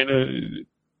to kind of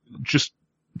just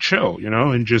chill,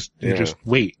 and just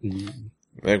wait.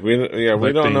 Like we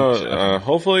don't know.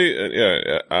 Hopefully,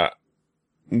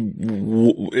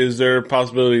 is there a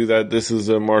possibility that this is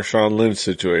a Marshawn Lynch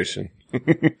situation?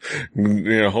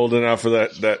 Holding out for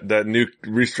that new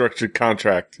restructured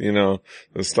contract, the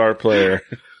star player.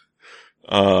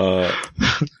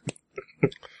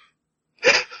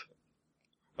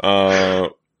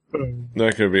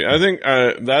 That could be. I think,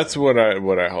 that's what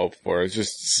I hope for. It's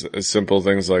just simple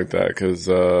things like that. Cause,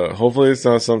 hopefully it's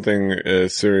not something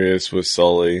serious with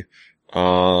Sully.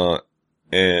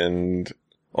 And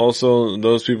also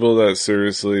those people that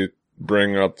seriously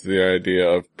bring up the idea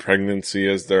of pregnancy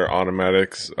as their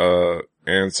automatic,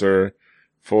 answer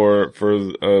for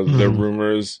their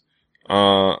rumors.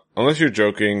 Unless you're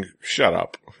joking, shut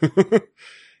up.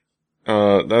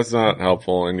 That's not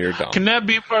helpful and you're dumb. Can that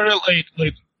be part of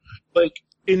like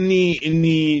in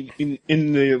the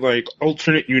like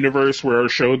alternate universe where our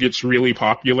show gets really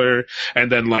popular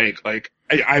and then I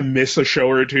miss a show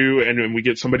or two and then we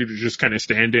get somebody to just kind of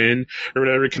stand in or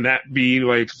whatever? Can that be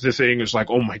like the thing is like,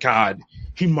 oh my God,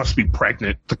 he must be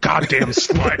pregnant. The goddamn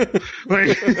slut.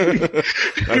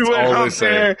 He went out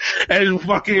there and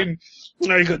fucking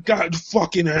like a god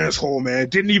fucking asshole, man.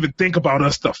 Didn't even think about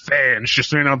us, the fans.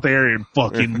 Just went out there and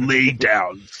fucking laid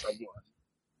down someone.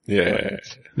 Yeah.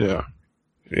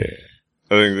 I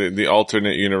think the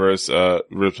alternate universe,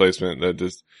 replacement that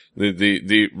just,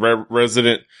 the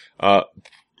resident, the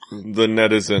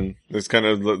netizen is kind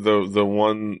of the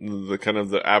one, the kind of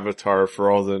the avatar for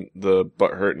all the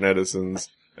butthurt netizens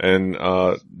and,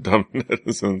 dumb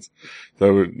netizens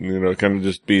that would, kind of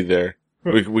just be there.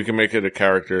 We can make it a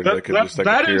character that could just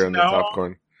appear in the top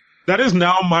corner. That is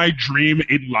now my dream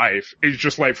in life. It's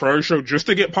just like for our show just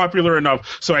to get popular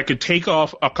enough so I could take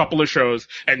off a couple of shows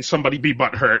and somebody be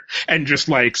butthurt and just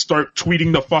like start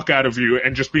tweeting the fuck out of you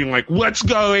and just being like, what's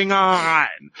going on?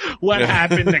 What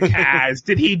happened to Kaz?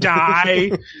 Did he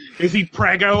die? Is he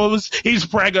pregos? He's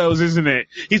pregos, isn't it?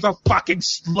 He's a fucking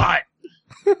slut.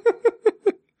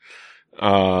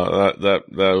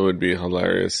 That would be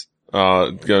hilarious.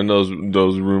 Getting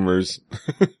those rumors.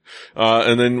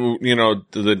 And then,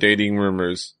 the dating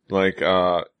rumors, like,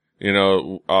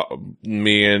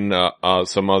 me and,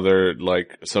 some other,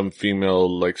 like, some female,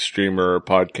 like, streamer or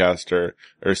podcaster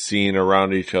are seen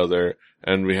around each other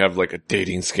and we have, like, a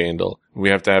dating scandal. We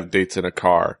have to have dates in a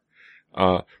car.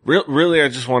 Really, I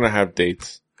just want to have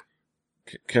dates.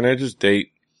 Can I just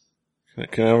date?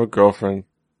 Can I have a girlfriend?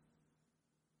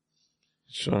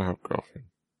 I just want to have a girlfriend.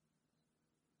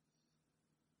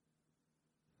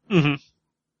 Mm-hmm.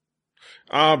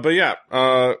 But yeah,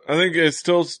 I think it's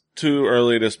still too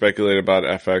early to speculate about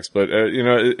FX, but,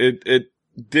 it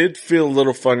did feel a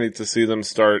little funny to see them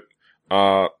start,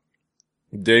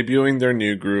 debuting their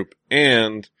new group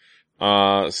and,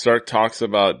 start talks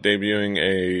about debuting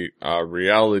a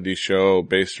reality show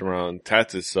based around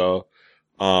Tatsuso,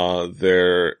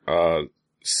 their,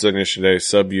 Sunishide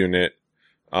subunit,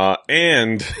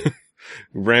 and,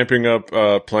 ramping up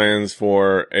plans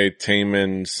for a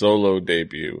Taemin solo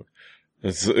debut.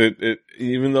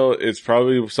 Even though it's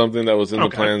probably something that was in the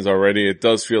plans already, it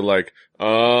does feel like,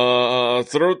 throw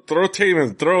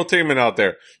Taman out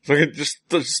there. Just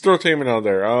throw Taman out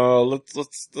there.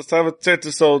 Let's have a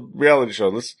Tentacle reality show.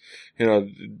 Let's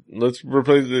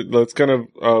replace it. Let's kind of,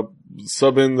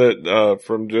 sub in that,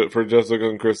 for Jessica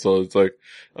and Crystal. It's like,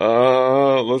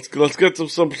 let's get some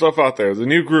stuff out there. The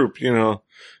new group,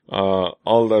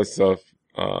 all that stuff.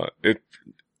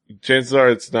 Chances are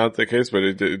it's not the case, but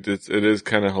it is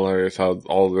kind of hilarious how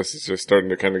all of this is just starting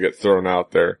to kind of get thrown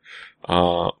out there.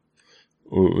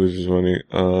 Which is funny.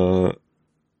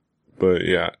 But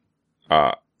yeah.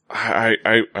 I'm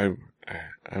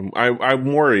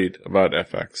worried about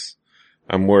FX.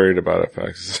 I'm worried about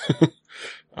FX.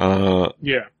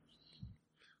 Yeah.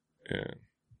 Yeah.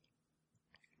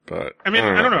 But I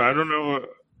don't know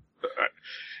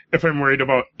if I'm worried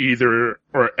about either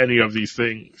or any of these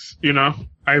things,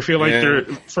 I feel like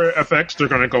for FX, they're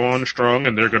gonna go on strong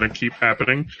and they're gonna keep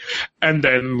happening. And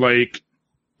then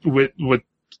with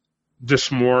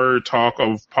this more talk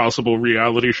of possible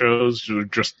reality shows,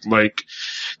 just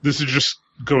this is just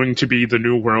going to be the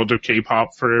new world of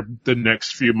K-pop for the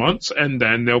next few months, and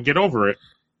then they'll get over it.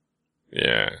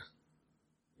 Yeah.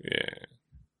 Yeah.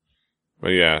 But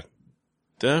yeah,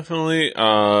 definitely,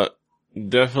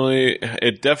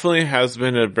 it definitely has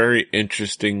been a very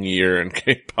interesting year in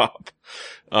K-pop.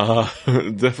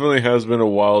 Definitely has been a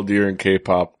wild year in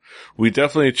K-pop. We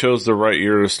definitely chose the right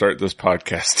year to start this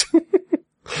podcast.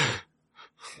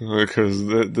 Because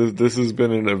this has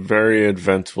been a very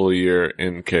eventful year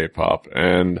in K-pop.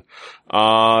 And,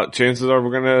 chances are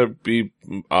we're gonna be,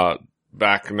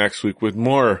 back next week with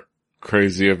more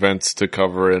crazy events to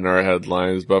cover in our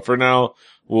headlines. But for now,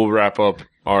 we'll wrap up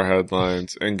our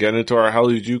headlines and get into our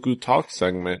Harajuku Talk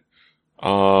segment.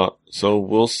 So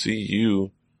we'll see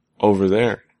you over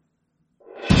there.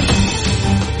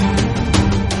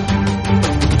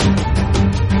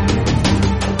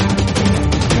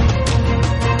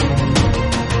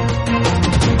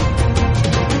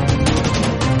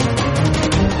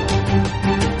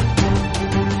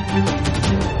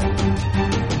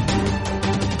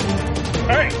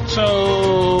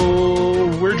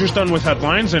 Just done with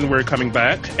headlines and we're coming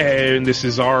back, and this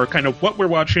is our kind of what we're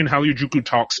watching Harajuku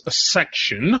Talks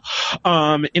section.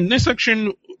 In this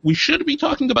section we should be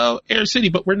talking about Air City,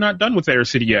 but we're not done with Air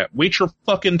City yet. Wait your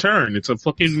fucking turn. It's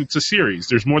a series.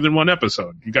 There's more than one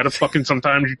episode. You gotta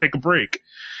sometimes you take a break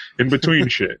in between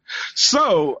shit.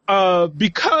 So,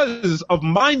 because of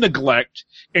my neglect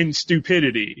and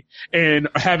stupidity and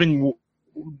having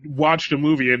watched a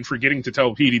movie and forgetting to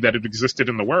tell Petey that it existed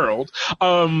in the world,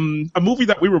 a movie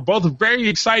that we were both very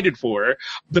excited for,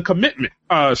 The Commitment,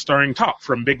 starring Top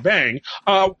from Big Bang,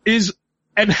 is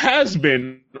and has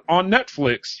been on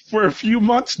Netflix for a few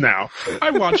months now.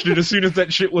 I watched it as soon as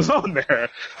that shit was on there.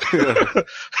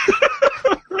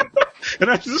 And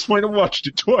at this point I watched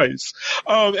it twice.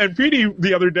 And Petey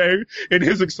the other day in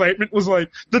his excitement was like,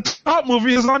 the Top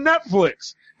movie is on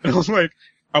Netflix. And I was like,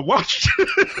 I watched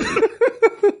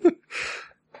it.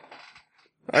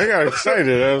 I got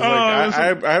excited. I was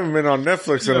like, I haven't been on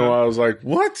Netflix in a while. I was like,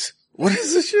 what? What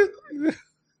is this shit?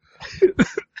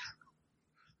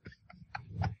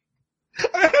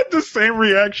 I had the same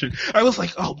reaction. I was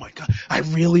like, oh my God, I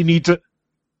really need to.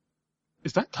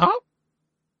 Is that Top?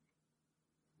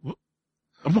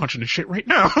 I'm watching this shit right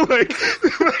now.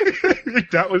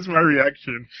 That was my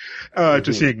reaction,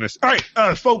 to seeing this. Alright,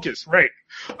 focus, right.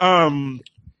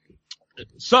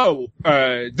 So,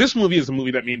 this movie is a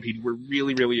movie that me and Pete were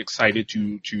really, really excited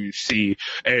to see,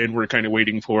 and we're kind of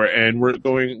waiting for, and we're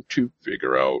going to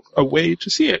figure out a way to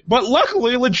see it. But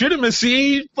luckily,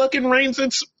 legitimacy fucking reigns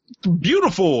its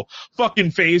beautiful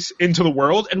fucking face into the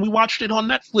world, and we watched it on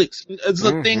Netflix. As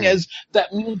the thing as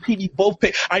that me and Pete both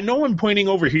pay. I know I'm pointing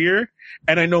over here,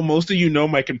 and I know most of you know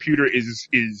my computer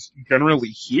is generally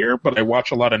here, but I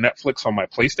watch a lot of Netflix on my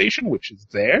PlayStation, which is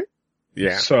there.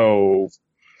 Yeah. So,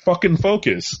 fucking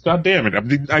focus. God damn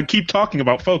it. I keep talking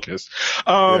about focus.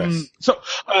 Yes. So,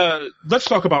 let's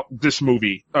talk about this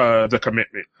movie, The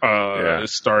Commitment,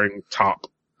 starring Top.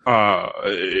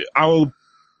 I'll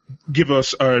give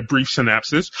us a brief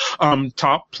synopsis.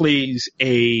 Top plays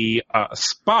a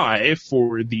spy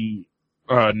for the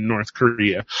North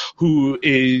Korea who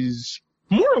is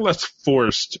more or less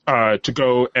forced to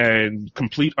go and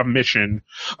complete a mission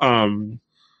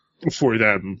for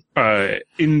them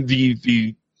in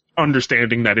the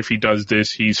understanding that if he does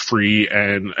this, he's free,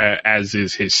 and as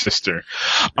is his sister.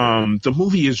 The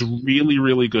movie is really,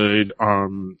 really good.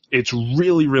 It's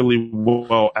really, really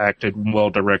well acted, well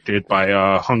directed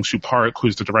by Hong Soo Park,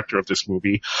 who's the director of this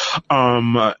movie.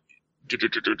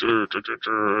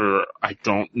 I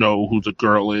don't know who the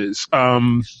girl is.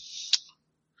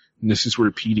 This is where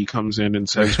Petey comes in and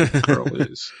says who the girl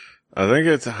is. I think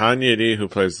it's Han Yeri who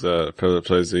plays the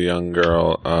young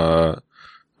girl.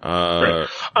 Right.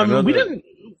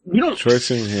 We don't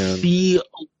see a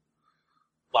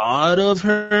lot of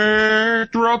her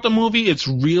throughout the movie. It's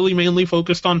really mainly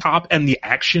focused on Top and the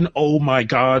action. Oh my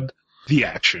god, the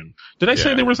action. Did I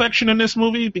say there was action in this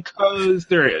movie? Because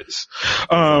there is.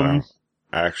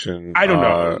 Action. I don't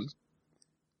know.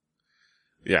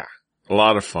 Yeah. A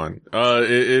lot of fun.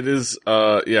 It is,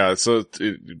 so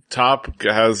Top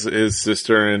has his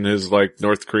sister in his, like,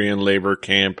 North Korean labor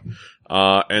camp.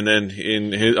 And then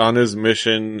on his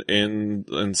mission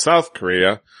in South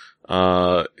Korea,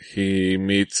 he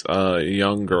meets a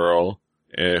young girl,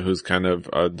 who's kind of,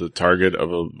 the target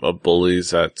of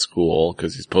bullies at school,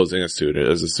 cause he's posing as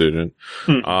a student,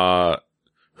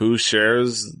 who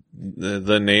shares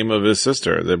the name of his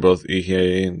sister. They're both Lee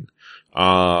Hae-in.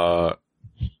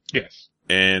 Yes.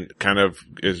 And kind of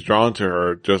is drawn to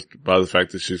her just by the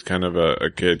fact that she's kind of a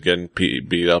kid getting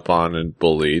beat up on and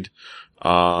bullied.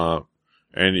 And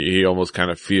he almost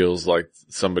kind of feels like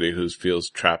somebody who feels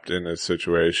trapped in a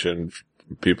situation,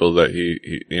 people that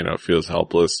he feels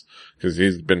helpless because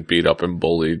he's been beat up and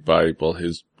bullied by,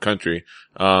 his country.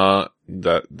 He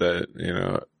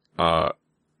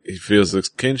feels this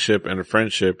kinship and a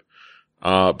friendship.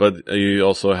 But he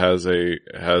also has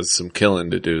some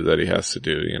killing to do that he has to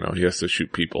do, he has to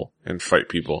shoot people and fight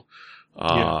people.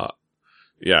 You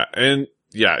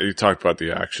talked about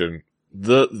the action.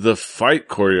 The fight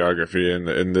choreography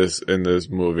in this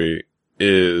movie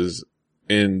is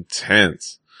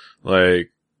intense.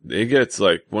 Like, it gets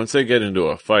like, once they get into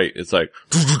a fight, it's like,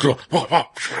 the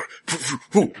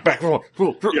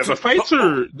fights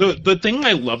are, the thing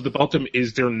I loved about them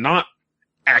is they're not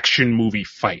action movie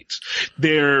fights.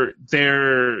 They're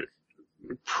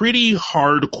pretty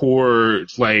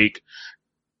hardcore, like,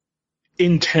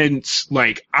 intense,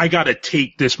 like, I gotta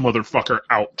take this motherfucker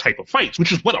out type of fights,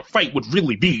 which is what a fight would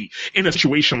really be in a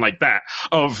situation like that,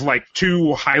 of like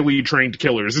two highly trained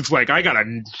killers. It's like, I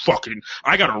gotta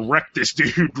wreck this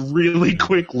dude really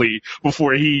quickly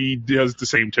before he does the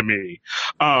same to me.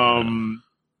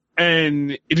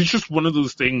 And it is just one of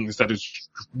those things that is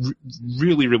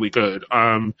really, really good.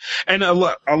 And a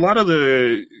lot of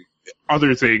the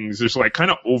other things is like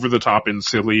kind of over the top and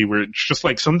silly, where it's just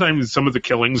like sometimes some of the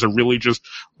killings are really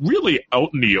out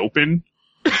in the open.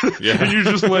 Yeah. And you're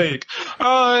just like,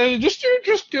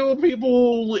 just kill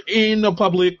people in a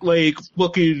public, like,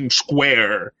 fucking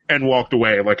square and walked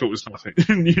away like it was nothing,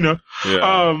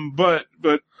 Yeah. But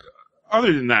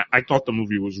other than that, I thought the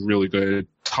movie was really good.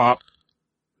 Top.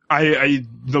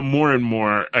 The more and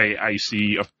more I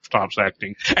see of Top's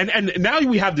acting, and now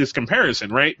we have this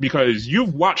comparison, right? Because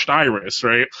you've watched Iris,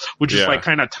 right? Which is like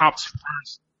kind of Top's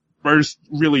first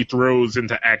really throws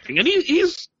into acting, and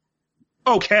he's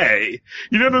okay.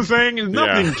 You know what I'm saying? There's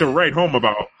nothing to write home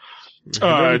about. He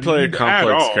doesn't play a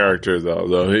complex character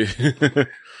though.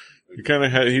 He kind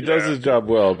of he does his job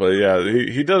well, but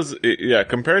he does.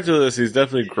 Compared to this, he's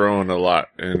definitely grown a lot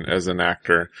as an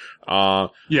actor. I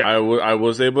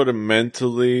was able to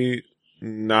mentally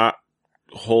not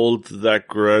hold that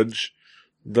grudge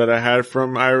that I had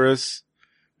from Iris.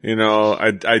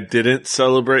 I didn't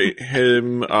celebrate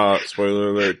him, spoiler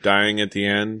alert, dying at the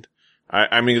end.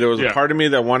 I mean, there was a part of me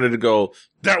that wanted to go,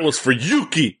 that was for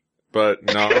Yuki! But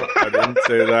no, I didn't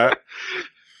say that.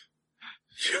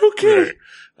 Yuki! Right.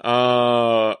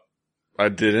 I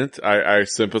didn't. I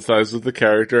sympathized with the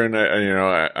character, and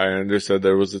I understood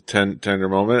there was a tender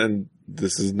moment, and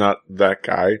this is not that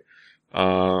guy.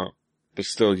 But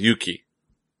still, Yuki.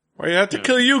 Why you have to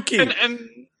kill Yuki?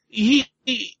 And he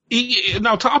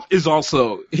now Top is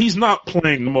also, he's not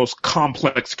playing the most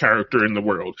complex character in the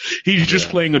world. He's just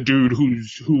playing a dude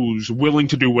who's willing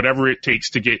to do whatever it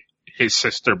takes to get his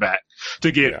sister back,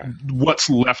 to get what's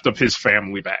left of his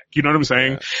family back. You know what I'm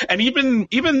saying? Yeah. And even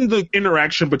the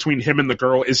interaction between him and the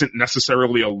girl isn't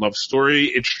necessarily a love story.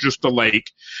 It's just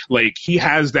like he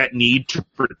has that need to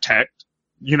protect,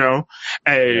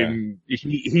 and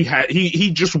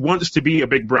he just wants to be a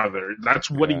big brother. That's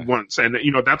what he wants. And,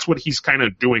 that's what he's kind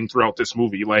of doing throughout this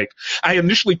movie. Like, I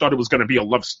initially thought it was going to be a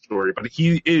love story, but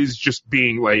he is just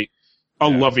being like a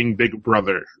loving big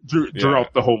brother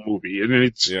throughout the whole movie. And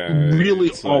it's really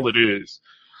all it is.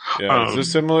 Yeah, it's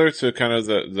just similar to kind of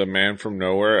the Man from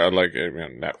Nowhere.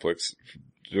 Netflix,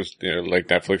 just, like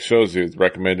Netflix shows you, it's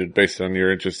recommended based on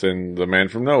your interest in the Man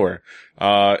from Nowhere.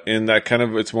 In that kind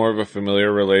of, it's more of a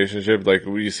familiar relationship. Like,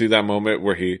 you see that moment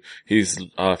where he's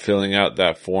filling out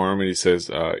that form and he says,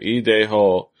 Lee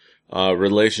Dae-ho,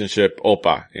 relationship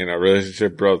oppa,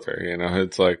 relationship brother,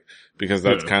 it's like, because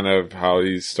that's kind of how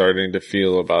he's starting to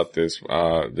feel about this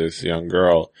young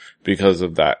girl because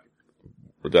of that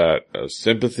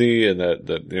sympathy and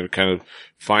that kind of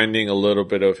finding a little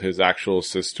bit of his actual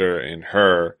sister in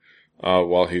her,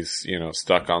 while he's,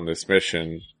 stuck on this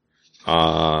mission.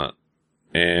 I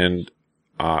think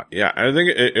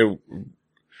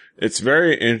it's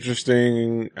very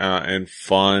interesting, and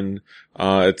fun.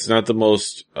 It's not the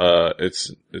most,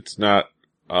 it's not,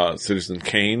 Citizen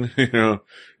Kane,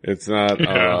 it's not,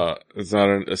 it's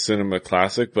not a cinema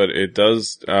classic, but it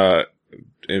does,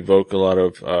 evoke a lot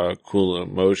of, cool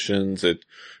emotions. It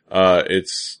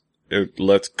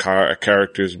lets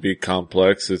characters be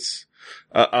complex.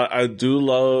 I do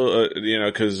love,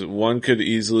 cause one could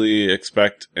easily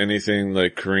expect anything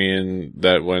like Korean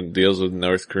that deals with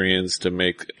North Koreans to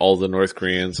make all the North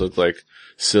Koreans look like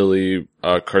silly,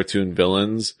 cartoon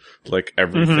villains, like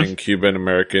everything Cuban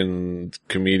American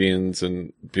comedians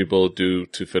and people do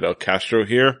to Fidel Castro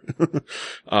here.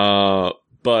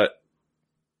 But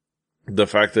the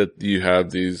fact that you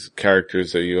have these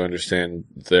characters that you understand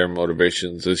their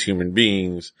motivations as human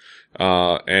beings,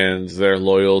 and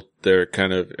they're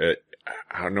kind of,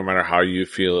 no matter how you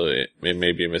feel it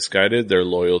may be misguided, their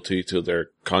loyalty to their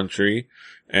country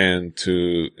and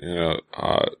to,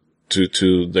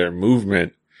 to their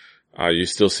movement, you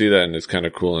still see that, and it's kind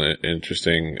of cool and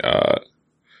interesting,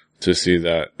 to see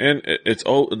that. And it's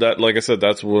like I said,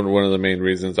 that's one of the main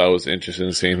reasons I was interested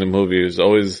in seeing the movie. Is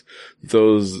always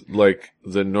those, like,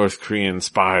 the North Korean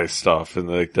spy stuff and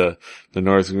like the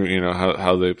North,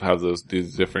 how they have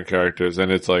these different characters.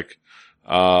 And it's like,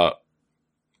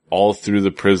 all through the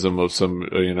prism of some,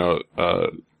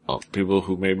 people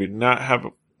who maybe not have,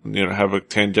 have a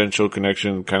tangential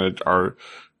connection, kind of are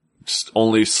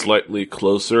only slightly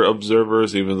closer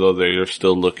observers, even though they are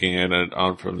still looking at it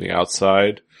on from the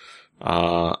outside.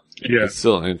 It's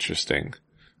still interesting.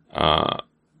 But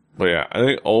yeah, I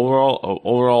think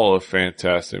overall a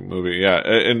fantastic movie. Yeah.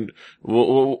 And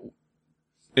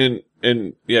did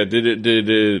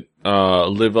it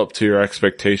live up to your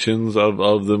expectations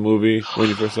of the movie when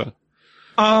you first saw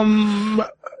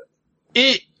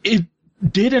it? It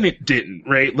did and it didn't,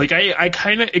 right? Like I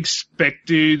kind of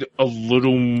expected a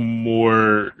little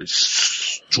more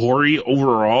story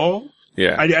overall.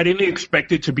 Yeah. I didn't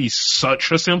expect it to be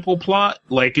such a simple plot.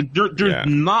 Like, there's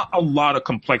not a lot of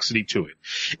complexity to it.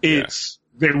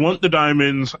 They want the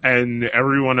diamonds and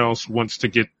everyone else wants to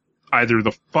get either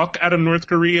the fuck out of North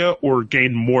Korea or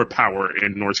gain more power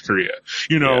in North Korea.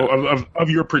 Of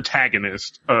your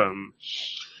protagonist,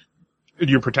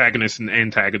 and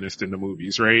antagonist in the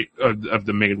movies, right? Of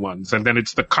the main ones. And then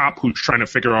it's the cop who's trying to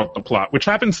figure out the plot, which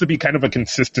happens to be kind of a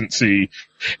consistency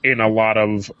in a lot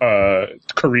of,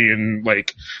 Korean,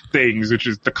 like, things, which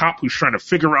is the cop who's trying to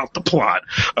figure out the plot.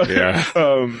 Yeah.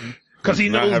 Cause he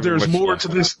knows there's more to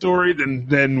this story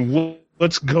than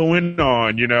what's going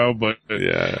on, but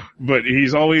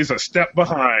he's always a step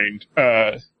behind.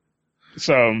 Yeah,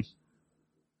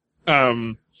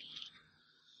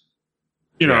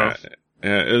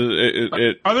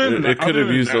 it could have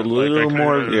used a little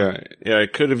more.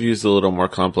 It could have used a little more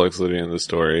complexity in the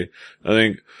story. I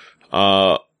think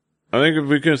if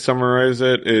we can summarize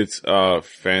it, it's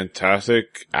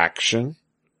fantastic action,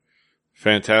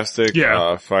 fantastic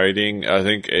fighting. I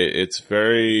think it's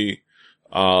very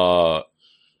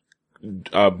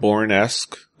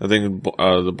Bourne-esque. I think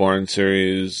the Bourne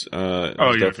series is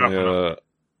definitely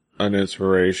an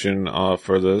inspiration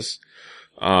for this.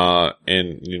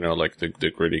 And, like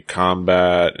the gritty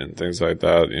combat and things like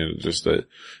that, just the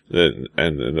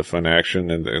fun action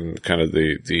and kind of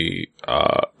the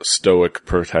stoic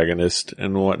protagonist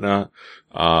and whatnot,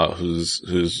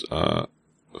 who's a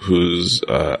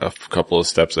couple of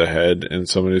steps ahead in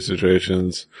so many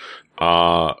situations.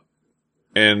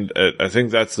 And I think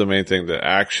that's the main thing. The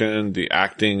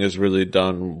acting is really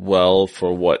done well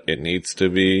for what it needs to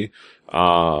be.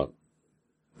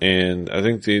 And I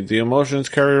think the emotions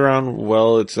carry around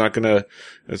well. I don't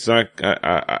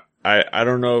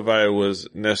know if I was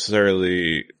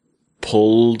necessarily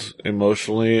pulled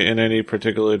emotionally in any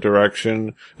particular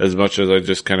direction as much as I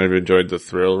just kind of enjoyed the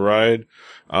thrill ride.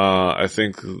 I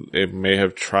think it may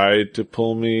have tried to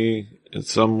pull me in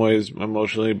some ways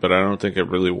emotionally, but I don't think it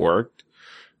really worked,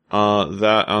 on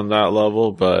that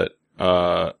level, but,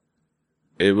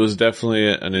 it was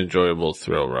definitely an enjoyable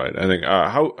thrill ride. I think,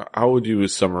 how would you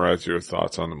summarize your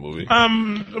thoughts on the movie?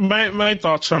 My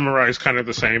thoughts summarize kind of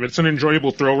the same. It's an enjoyable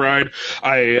thrill ride.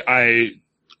 I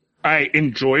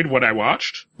enjoyed what I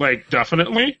watched, like,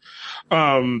 definitely.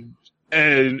 And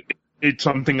it's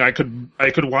something I could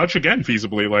watch again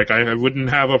feasibly. Like I wouldn't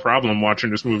have a problem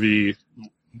watching this movie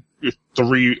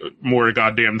 3 more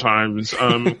goddamn times,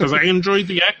 because I enjoyed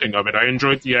the acting of it. I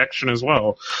enjoyed the action as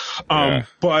well.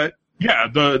 But yeah,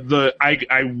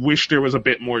 I wish there was a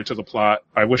bit more to the plot.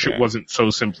 I wish it wasn't so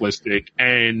simplistic.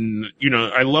 And, you know,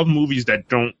 I love movies that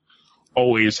don't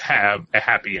always have a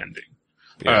happy ending.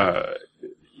 Yeah.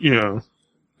 You know.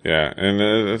 Yeah, and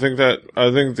I think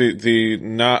the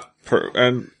not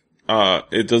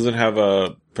it doesn't have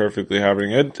a perfectly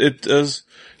happening. It does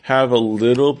have a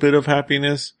little bit of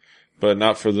happiness, but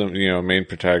not for the, you know, main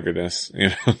protagonist, you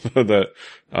know, that,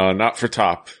 not for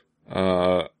Top.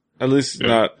 At least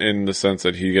not in the sense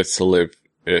that he gets to live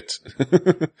it.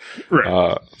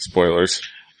 Right. Spoilers.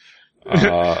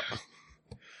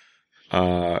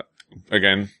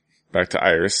 Again, back to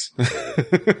Iris.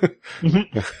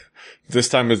 This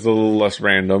time it's a little less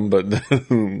random, but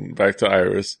back to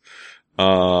Iris.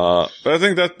 But I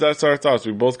think that's our thoughts.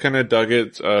 We both kind of dug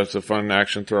it. It's a fun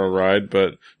action thrill ride,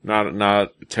 but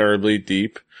not terribly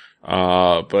deep.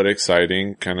 But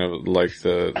exciting. Kind of like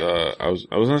I was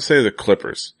gonna say the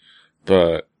Clippers,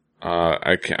 but,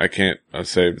 I can't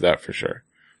say that for sure.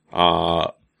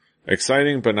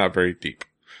 Exciting, but not very deep.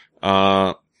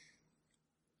 But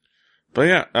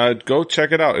yeah, go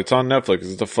check it out. It's on Netflix.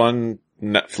 It's a fun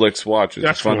Netflix watch.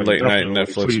 It's a fun late night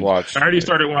Netflix watch. I already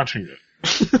started watching it.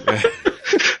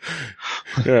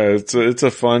 Yeah, it's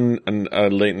a fun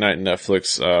late night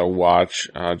Netflix watch,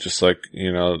 just like,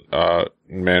 you know,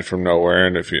 Man from Nowhere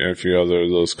and a few other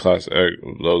those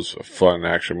those fun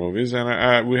action movies,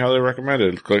 and we highly recommend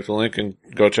it. Click the link and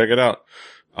go check it out.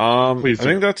 Please do. I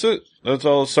think that's it. That's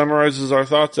all summarizes our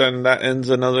thoughts, and that ends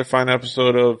another fine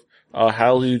episode of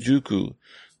Harajuku.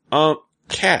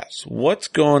 Cass, what's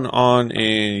going on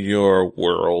in your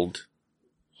world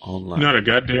online? Not a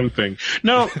goddamn thing.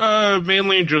 No,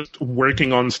 mainly just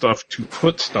working on stuff to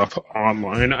put stuff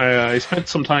online. I spent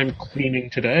some time cleaning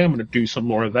today. I'm going to do some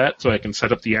more of that so I can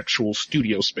set up the actual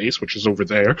studio space, which is over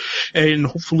there, and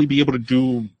hopefully be able to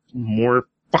do more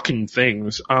fucking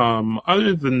things.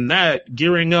 Other than that,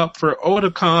 gearing up for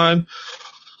Otakon.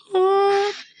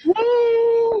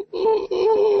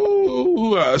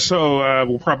 So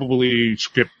we'll probably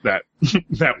skip that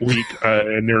week,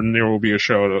 and there will be a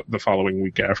show the following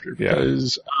week after,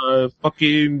 because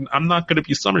I'm not gonna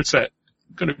be Somerset.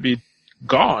 I'm gonna be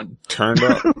gone. Turned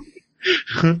up.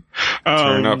 Turn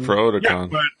up for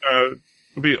Otakon. Yeah, but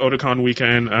it'll be Otakon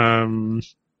weekend.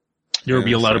 There will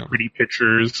be a lot of pretty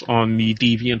pictures on the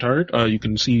DeviantArt. You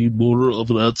can see more of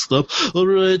that stuff.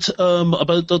 Alright,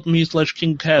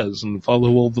 about.me/King Kaz, and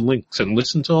follow all the links and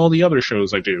listen to all the other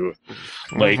shows I do.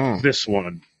 Like this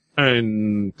one,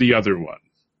 and the other one.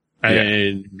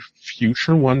 And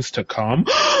future ones to come?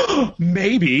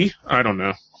 Maybe. I don't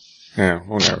know. Yeah,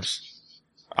 who knows?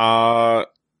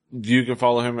 You can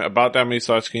follow him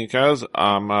about.me/King Kaz.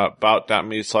 I'm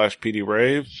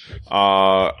about.me/PDRave.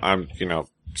 I'm, you know,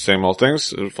 same old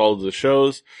things. Follow the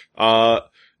shows.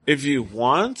 If you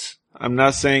want, I'm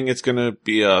not saying it's gonna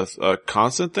be a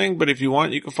constant thing, but if you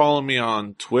want, you can follow me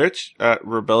on Twitch at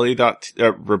rebelli.TV.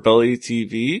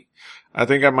 I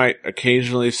think I might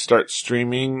occasionally start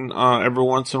streaming, every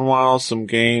once in a while, some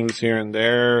games here and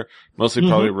there, mostly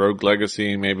probably Rogue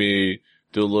Legacy, maybe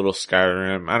do a little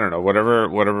Skyrim. I don't know,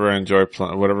 whatever I enjoy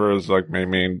playing, whatever is like my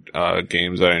main,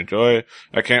 games I enjoy.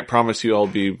 I can't promise you I'll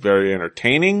be very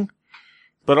entertaining,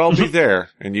 but I'll be there,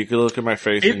 and you can look at my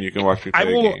face and you can watch me play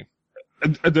the game.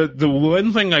 The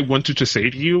one thing I wanted to say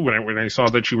to you when I saw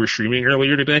that you were streaming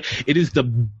earlier today, it is the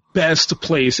best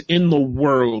place in the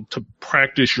world to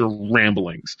practice your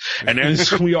ramblings. And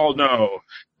as we all know,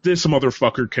 this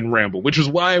motherfucker can ramble, which is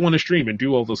why I want to stream and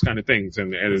do all those kind of things.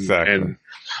 And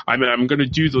I'm going to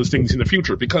do those things in the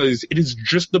future, because it is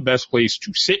just the best place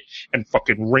to sit and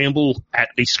fucking ramble at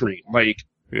a screen. Like,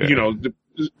 you know,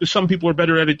 some people are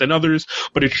better at it than others,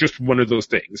 but it's just one of those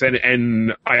things.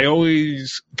 And I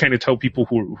always kind of tell people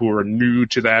who are new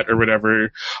to that or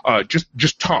whatever,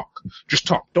 just talk.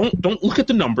 Don't look at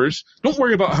the numbers. Don't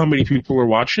worry about how many people are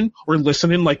watching or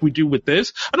listening like we do with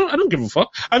this. I don't give a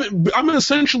fuck. I'm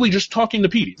essentially just talking to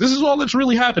Petey. This is all that's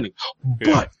really happening.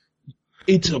 Yeah. But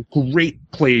it's a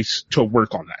great place to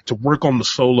work on that, to work on the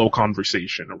solo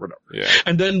conversation or whatever. Yeah.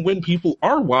 And then when people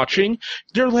are watching,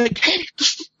 they're like, hey,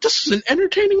 this is an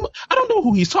entertaining, I don't know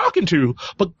who he's talking to,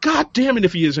 but god damn it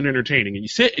if he isn't entertaining. And you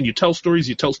sit and you tell stories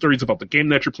about the game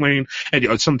that you're playing,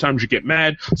 and sometimes you get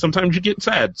mad, sometimes you get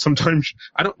sad, sometimes,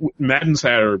 mad and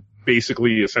sad are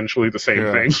basically essentially the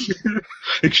same thing.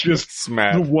 It's just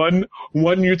the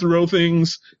one you throw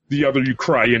things, the other you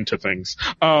cry into things.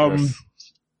 Yes.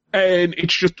 And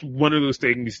it's just one of those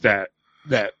things that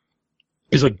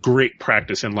is a great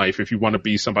practice in life if you want to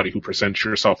be somebody who presents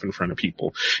yourself in front of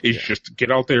people. Is just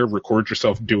get out there, record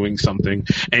yourself doing something.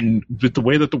 And with the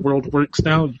way that the world works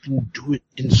now, you can do it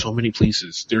in so many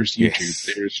places. There's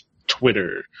YouTube, there's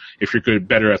Twitter, if you're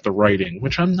better at the writing,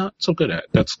 which I'm not so good at.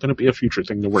 That's going to be a future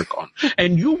thing to work on.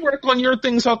 And you work on your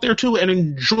things out there too and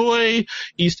enjoy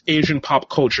East Asian pop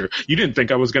culture. You didn't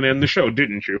think I was going to end the show,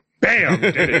 didn't you? Bam!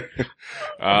 Did it.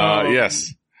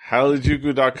 Yes.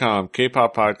 HalleyJuku.com,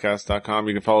 KPopPodcast.com.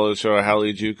 You can follow the show at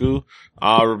HalleyJuku.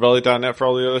 Rebellion.net for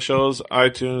all the other shows.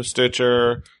 iTunes,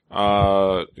 Stitcher,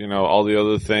 all the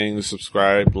other things.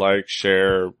 Subscribe, like,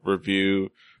 share,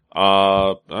 review.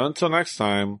 Until next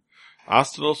time,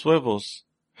 hasta los huevos.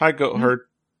 Hi, Goat Herd.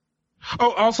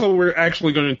 Oh, also, we're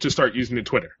actually going to start using the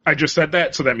Twitter. I just said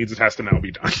that, so that means it has to now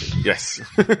be done. Yes.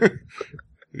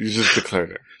 You just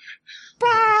declared it.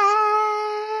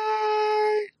 Bye!